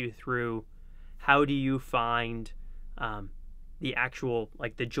walks you through how do you find the actual,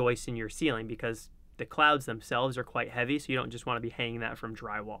 like the joists in your ceiling, because the clouds themselves are quite heavy, so you don't just want to be hanging that from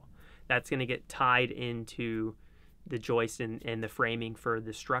drywall. That's going to get tied into the joist and the framing for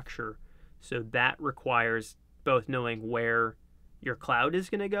the structure. So that requires both knowing where your cloud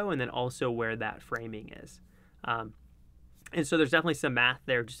is going to go and then also where that framing is. And so there's definitely some math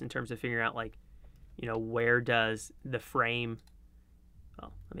there just in terms of figuring out, like, you know, where does the frame,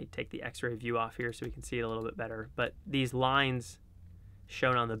 well, let me take the x-ray view off here so we can see it a little bit better. But these lines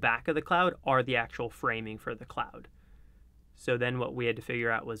shown on the back of the cloud are the actual framing for the cloud. So then what we had to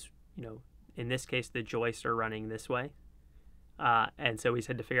figure out was, you know, in this case, the joists are running this way. And so we just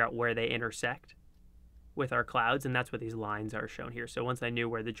had to figure out where they intersect with our clouds, and that's what these lines are shown here. So once I knew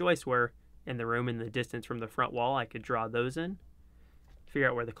where the joists were in the room and the distance from the front wall, I could draw those in, figure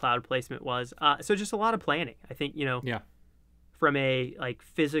out where the cloud placement was. So just a lot of planning. I think, you know, from a like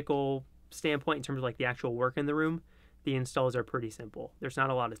physical standpoint, in terms of like the actual work in the room, the installs are pretty simple. There's not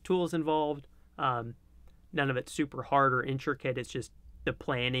a lot of tools involved. None of it's super hard or intricate. It's just the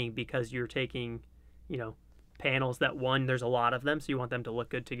planning, because you're taking, you know, panels that, one, there's a lot of them, so you want them to look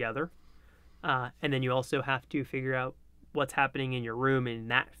good together. And then you also have to figure out what's happening in your room in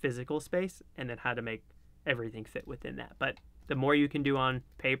that physical space, and then how to make everything fit within that. But the more you can do on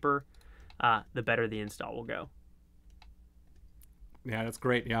paper, the better the install will go. Yeah, that's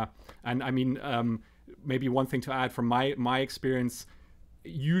great. Yeah. And I mean, maybe one thing to add from my experience,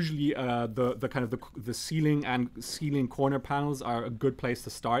 usually the kind of the ceiling and ceiling corner panels are a good place to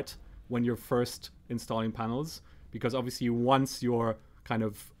start when you're first installing panels, because obviously once your kind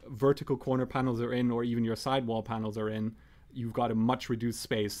of vertical corner panels are in, or even your sidewall panels are in, you've got a much reduced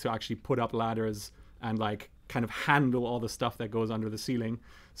space to actually put up ladders and like kind of handle all the stuff that goes under the ceiling.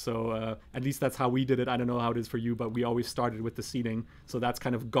 So at least that's how we did it. I don't know how it is for you, but we always started with the ceiling. So that's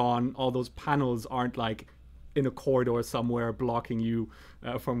kind of gone. All those panels aren't like in a corridor somewhere blocking you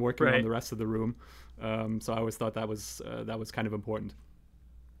from working on the rest of the room. So I always thought that was kind of important.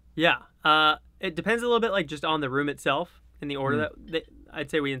 Yeah. It depends a little bit like just on the room itself in the order that I'd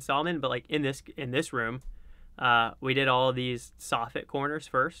say we install them in. But like in this room, we did all of these soffit corners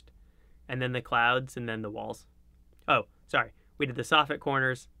first, and then the clouds, and then the walls. Oh, sorry. We did the soffit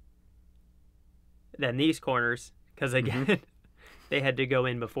corners, then these corners, because again, they had to go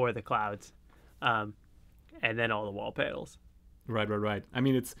in before the clouds, and then all the wall panels. Right. I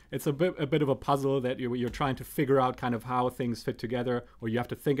mean, it's a bit of a puzzle that you're trying to figure out kind of how things fit together, or you have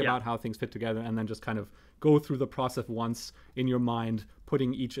to think about how things fit together, and then just kind of go through the process once in your mind,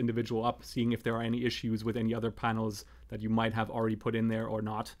 putting each individual up, seeing if there are any issues with any other panels that you might have already put in there or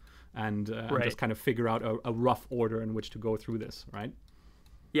not, and just kind of figure out a rough order in which to go through this, right?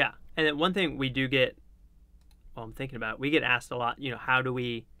 Yeah. And then one thing we do get, well, I'm thinking about, we get asked a lot, you know, how do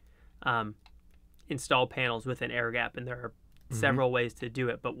we install panels with an air gap? And there are several ways to do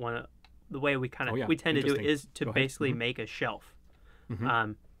it, but the way we kind of we tend to do it is to basically make a shelf.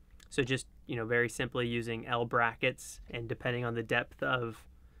 So just, you know, very simply using L brackets, and depending on the depth of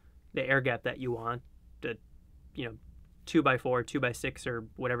the air gap that you want, the, you know, 2x4, 2x6, or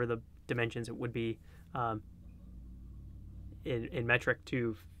whatever the dimensions it would be in metric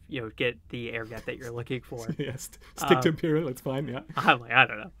to, you know, get the air gap that you're looking for. Yes, stick to imperial, it's fine. Yeah. I'm like, I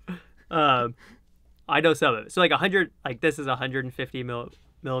don't know. I know some of it. So like 100, like this is 150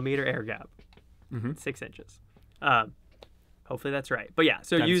 millimeter air gap, 6 inches. Hopefully that's right. But yeah,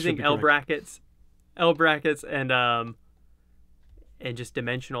 so that using L brackets, and just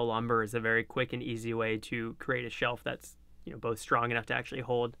dimensional lumber is a very quick and easy way to create a shelf that's, you know, both strong enough to actually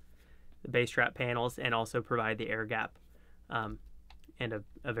hold the bass trap panels and also provide the air gap, and a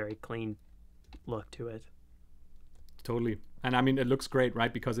very clean look to it. Totally. And I mean, it looks great,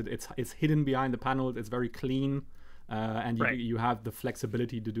 right? Because it's hidden behind the panel. It's very clean, and you have the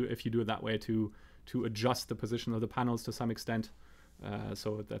flexibility to do, if you do it that way, to adjust the position of the panels to some extent.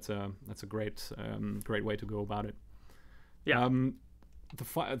 So that's a great way to go about it. Yeah.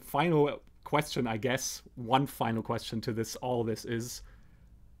 The final question, I guess, one final question to all this is,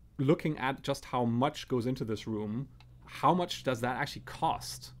 looking at just how much goes into this room, how much does that actually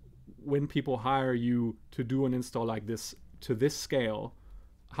cost when people hire you to do an install like this to this scale?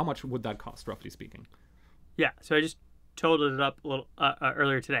 How much would that cost, roughly speaking? Yeah, so I just totaled it up a little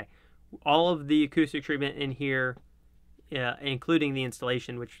earlier today. All of the acoustic treatment in here, including the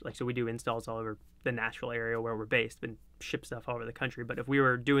installation, which, like, so we do installs all over the Nashville area where we're based, and ship stuff all over the country. But if we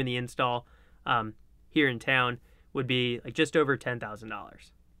were doing the install here in town, would be like just over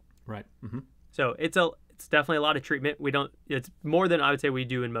 $10,000. Right. So it's definitely a lot of treatment. It's more than I would say we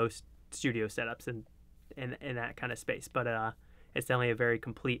do in most studio setups and in that kind of space. But it's definitely a very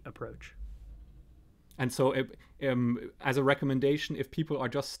complete approach. And so, as a recommendation, if people are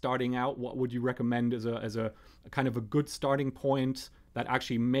just starting out, what would you recommend as a kind of a good starting point that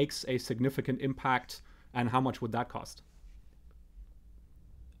actually makes a significant impact, and how much would that cost?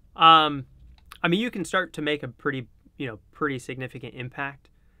 I mean, you can start to make a pretty significant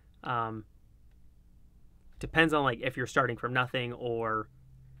impact. Depends on like if you're starting from nothing or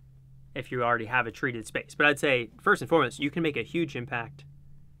if you already have a treated space. But I'd say first and foremost, you can make a huge impact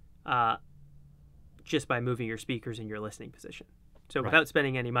just by moving your speakers in your listening position. So without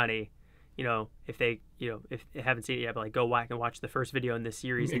spending any money, if they haven't seen it yet, but like go back and watch the first video in this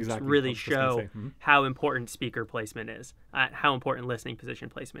series and just really show how important speaker placement is, how important listening position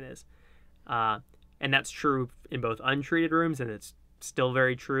placement is. And that's true in both untreated rooms, and it's still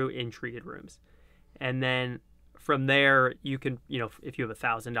very true in treated rooms. And then from there, you can, if you have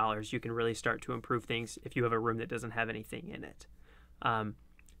 $1,000, you can really start to improve things if you have a room that doesn't have anything in it.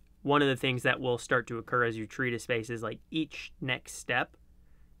 One of the things that will start to occur as you treat a space is like each next step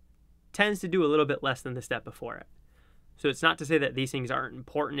tends to do a little bit less than the step before it. So it's not to say that these things aren't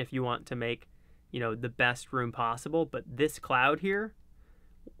important if you want to make, the best room possible, but this cloud here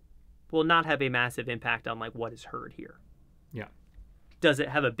will not have a massive impact on like what is heard here. Yeah. Does it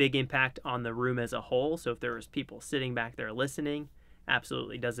have a big impact on the room as a whole? So if there was people sitting back there listening,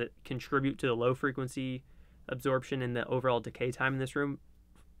 absolutely. Does it contribute to the low frequency absorption and the overall decay time in this room?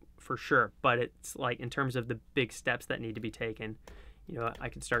 For sure. But it's like in terms of the big steps that need to be taken, I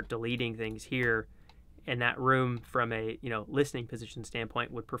could start deleting things here, and that room from a, listening position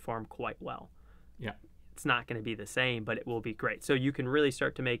standpoint would perform quite well. Yeah. It's not going to be the same, but it will be great. So you can really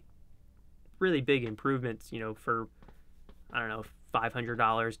start to make really big improvements, for, I don't know,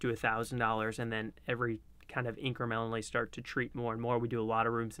 $500 to $1,000, and then every kind of incrementally start to treat more and more. We do a lot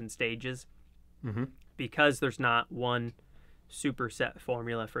of rooms in stages because there's not one super set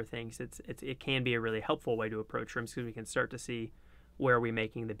formula for things. It can be a really helpful way to approach rooms because we can start to see where are we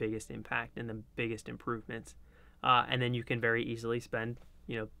making the biggest impact and the biggest improvements. And then you can very easily spend,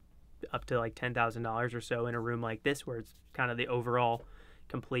 up to like $10,000 or so in a room like this, where it's kind of the overall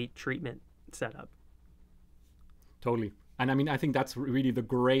complete treatment setup. Totally. And I mean, I think that's really the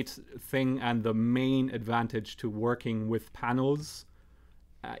great thing and the main advantage to working with panels,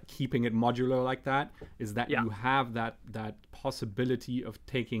 keeping it modular like that, is that you have that possibility of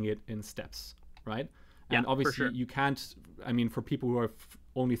taking it in steps, right? And obviously you can't, I mean, for people who are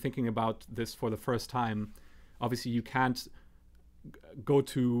only thinking about this for the first time, obviously you can't go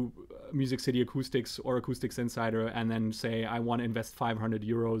to Music City Acoustics or Acoustics Insider and then say, I want to invest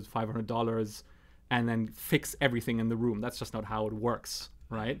 €500, $500, and then fix everything in the room. That's just not how it works,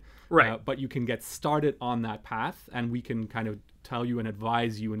 right? Right. But you can get started on that path, and we can kind of tell you and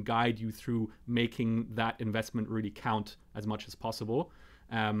advise you and guide you through making that investment really count as much as possible.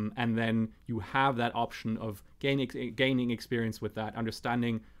 And then you have that option of gaining experience with that,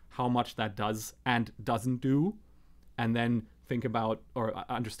 understanding how much that does and doesn't do, and then think about or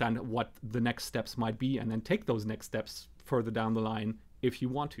understand what the next steps might be, and then take those next steps further down the line if you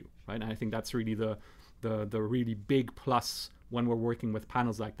want to, right? And I think that's really the really big plus when we're working with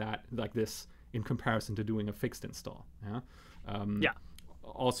panels like this, in comparison to doing a fixed install.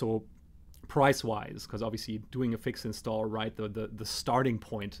 Also, price-wise, because obviously doing a fixed install, right? The starting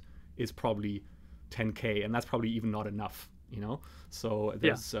point is probably $10K, and that's probably even not enough, So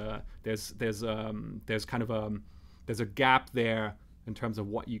there's kind of there's a gap there in terms of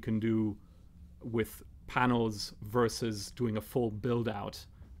what you can do with panels versus doing a full build out,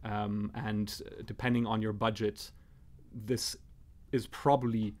 and depending on your budget, this is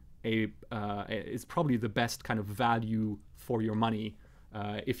probably the best kind of value for your money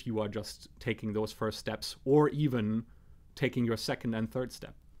if you are just taking those first steps, or even taking your second and third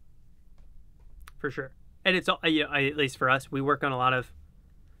step. For sure. And it's at least for us, we work on a lot of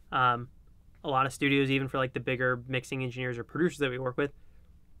studios, even for like the bigger mixing engineers or producers that we work with.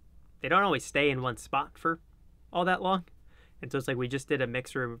 They don't always stay in one spot for all that long. And so it's like we just did a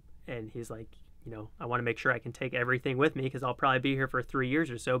mix room, and he's like, I want to make sure I can take everything with me because I'll probably be here for 3 years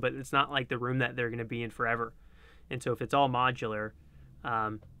or so, but it's not like the room that they're going to be in forever. And so if it's all modular,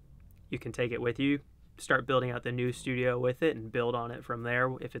 you can take it with you, start building out the new studio with it, and build on it from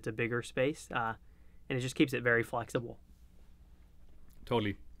there if it's a bigger space. And it just keeps it very flexible.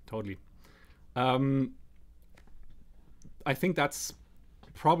 Totally. I think that's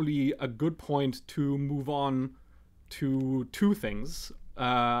probably a good point to move on to two things.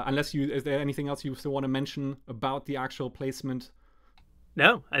 Is there anything else you still want to mention about the actual placement?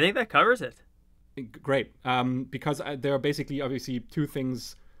 No, I think that covers it. Great. Because there are basically obviously two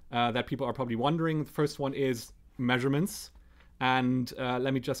things that people are probably wondering. The first one is measurements. And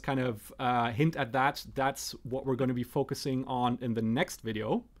let me just kind of hint at that. That's what we're going to be focusing on in the next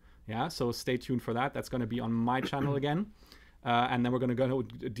video. Yeah, so stay tuned for that. That's going to be on my channel again. And then we're going to go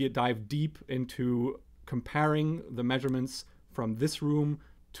dive deep into comparing the measurements from this room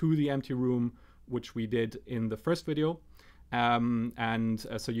to the empty room, which we did in the first video.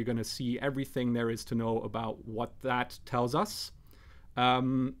 So you're going to see everything there is to know about what that tells us.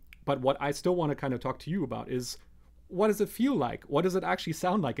 But what I still want to kind of talk to you about is, what does it feel like? What does it actually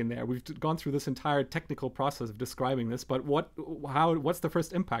sound like in there? We've gone through this entire technical process of describing this, but what's the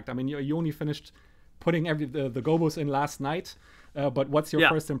first impact? I mean, you only finished putting the gobos in last night, but what's your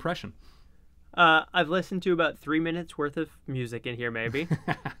first impression? I've listened to about 3 minutes worth of music in here, maybe.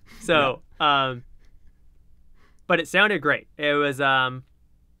 So, but it sounded great. It was,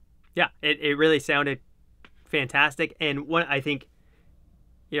 it really sounded fantastic. And I think,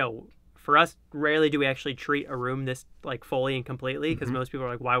 for us, rarely do we actually treat a room this like fully and completely, because most people are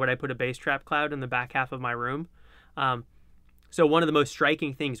like, why would I put a bass trap cloud in the back half of my room? So one of the most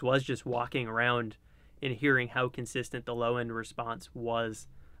striking things was just walking around and hearing how consistent the low end response was.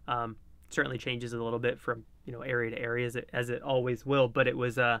 Certainly changes a little bit from area to area as it always will, but it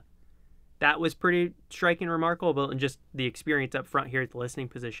was that was pretty striking and remarkable. And just the experience up front here at the listening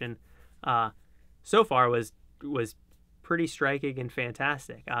position so far was pretty striking and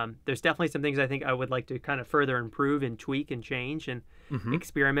fantastic. There's definitely some things I think I would like to kind of further improve and tweak and change and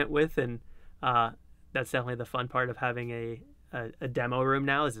experiment with, and that's definitely the fun part of having a demo room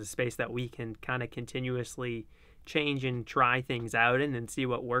now, is a space that we can kind of continuously change and try things out in and see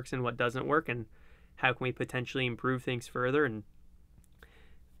what works and what doesn't work, and how can we potentially improve things further and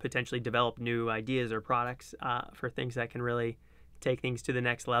potentially develop new ideas or products for things that can really take things to the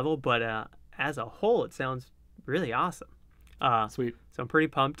next level. But as a whole, it sounds really awesome. Sweet. So I'm pretty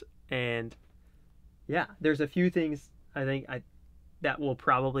pumped, and yeah, there's a few things I think that will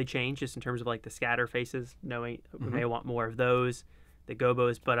probably change just in terms of like the scatter faces, knowing we may want more of those, the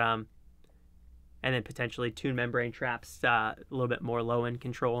gobos, but and then potentially tune membrane traps, a little bit more low end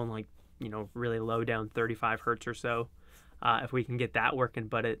control, and like really low down 35 hertz or so, if we can get that working.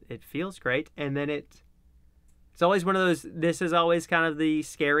 But it feels great, and then it's always one of those. This is always kind of the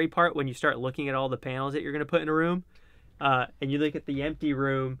scary part when you start looking at all the panels that you're going to put in a room, and you look at the empty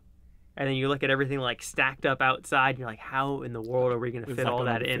room, and then you look at everything like stacked up outside, and you're like, how in the world are we going to fit all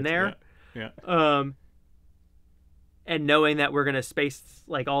that in there? Yeah. And knowing that we're going to space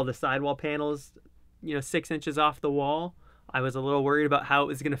like all the sidewall panels 6 inches off the wall, I was a little worried about how it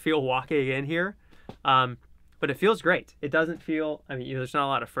was going to feel walking in here. But it feels great. It doesn't feel, there's not a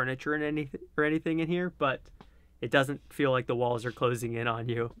lot of furniture and anything in here, but it doesn't feel like the walls are closing in on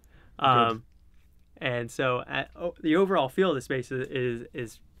you. And so the overall feel of the space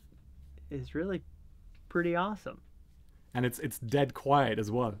is really pretty awesome. And it's dead quiet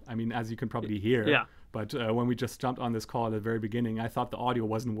as well. I mean, as you can probably hear. Yeah. But when we just jumped on this call at the very beginning, I thought the audio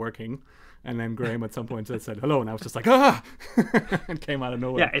wasn't working. And then Graham at some point said hello, and I was just like, ah! And came out of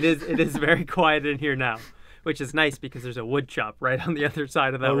nowhere. Yeah, it is very quiet in here now, which is nice because there's a wood shop right on the other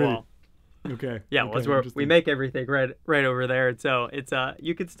side of that wall. Okay. Yeah, well, it's where we make everything right over there. And so it's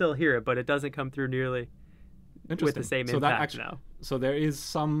you can still hear it, but it doesn't come through nearly with the same impact now. So there is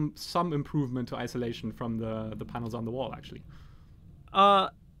some improvement to isolation from the panels on the wall, actually.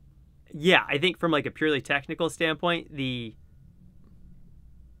 Yeah, I think from like a purely technical standpoint, the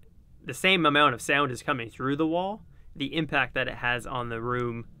same amount of sound is coming through the wall. The impact that it has on the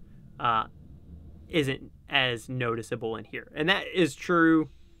room isn't as noticeable in here, and that is true.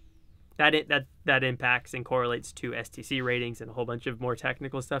 That impacts and correlates to STC ratings and a whole bunch of more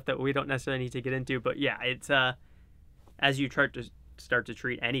technical stuff that we don't necessarily need to get into. But yeah, it's as you start to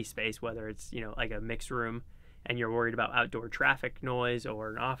treat any space, whether it's like a mixed room and you're worried about outdoor traffic noise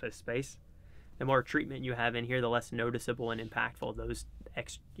or an office space, the more treatment you have in here, the less noticeable and impactful those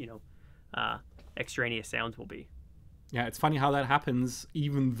extraneous sounds will be. Yeah, it's funny how that happens,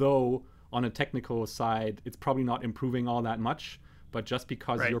 even though on a technical side, it's probably not improving all that much, but just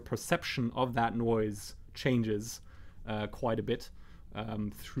because your perception of that noise changes quite a bit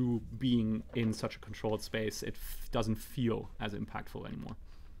through being in such a controlled space, it doesn't feel as impactful anymore.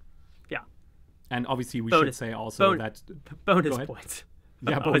 Yeah. And obviously, we should say also that... Bonus points.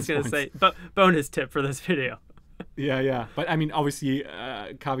 Yeah, I was going to say, bonus tip for this video. Yeah. But I mean, obviously,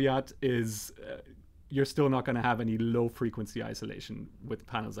 caveat is you're still not going to have any low-frequency isolation with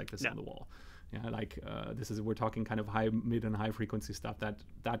panels like this on the wall. Yeah, like we're talking kind of mid and high-frequency stuff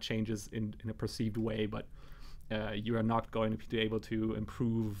that changes in a perceived way, but you are not going to be able to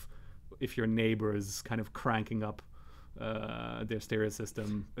improve if your neighbor is kind of cranking up their stereo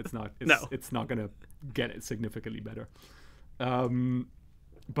system. It's not going to get it significantly better.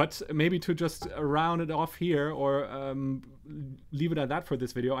 But maybe to just round it off here, or leave it at that for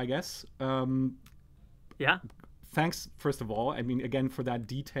this video, I guess. Yeah. Thanks, first of all, I mean, again, for that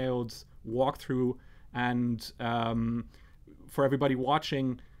detailed walkthrough, and for everybody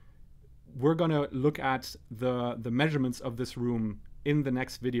watching, we're gonna look at the measurements of this room in the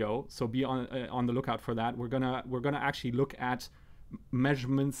next video, so be on the lookout for that. We're gonna actually look at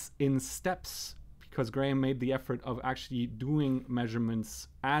measurements in steps, because Graham made the effort of actually doing measurements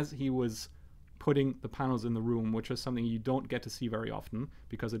as he was putting the panels in the room, which is something you don't get to see very often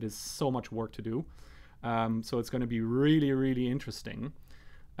because it is so much work to do. So it's going to be really, really interesting.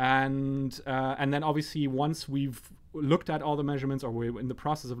 And then obviously once we've looked at all the measurements, or we're in the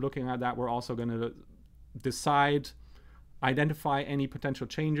process of looking at that, we're also going to decide, identify any potential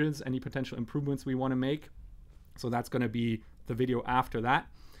changes, any potential improvements we want to make. So that's going to be the video after that.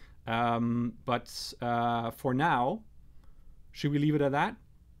 But for now, should we leave it at that?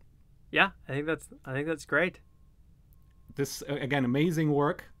 Yeah, I think that's great. This, again, amazing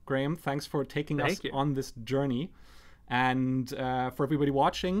work, Graham. Thanks for taking us on this journey. And for everybody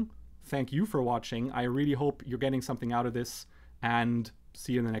watching, thank you for watching. I really hope you're getting something out of this, and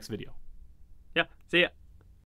see you in the next video. Yeah, see ya.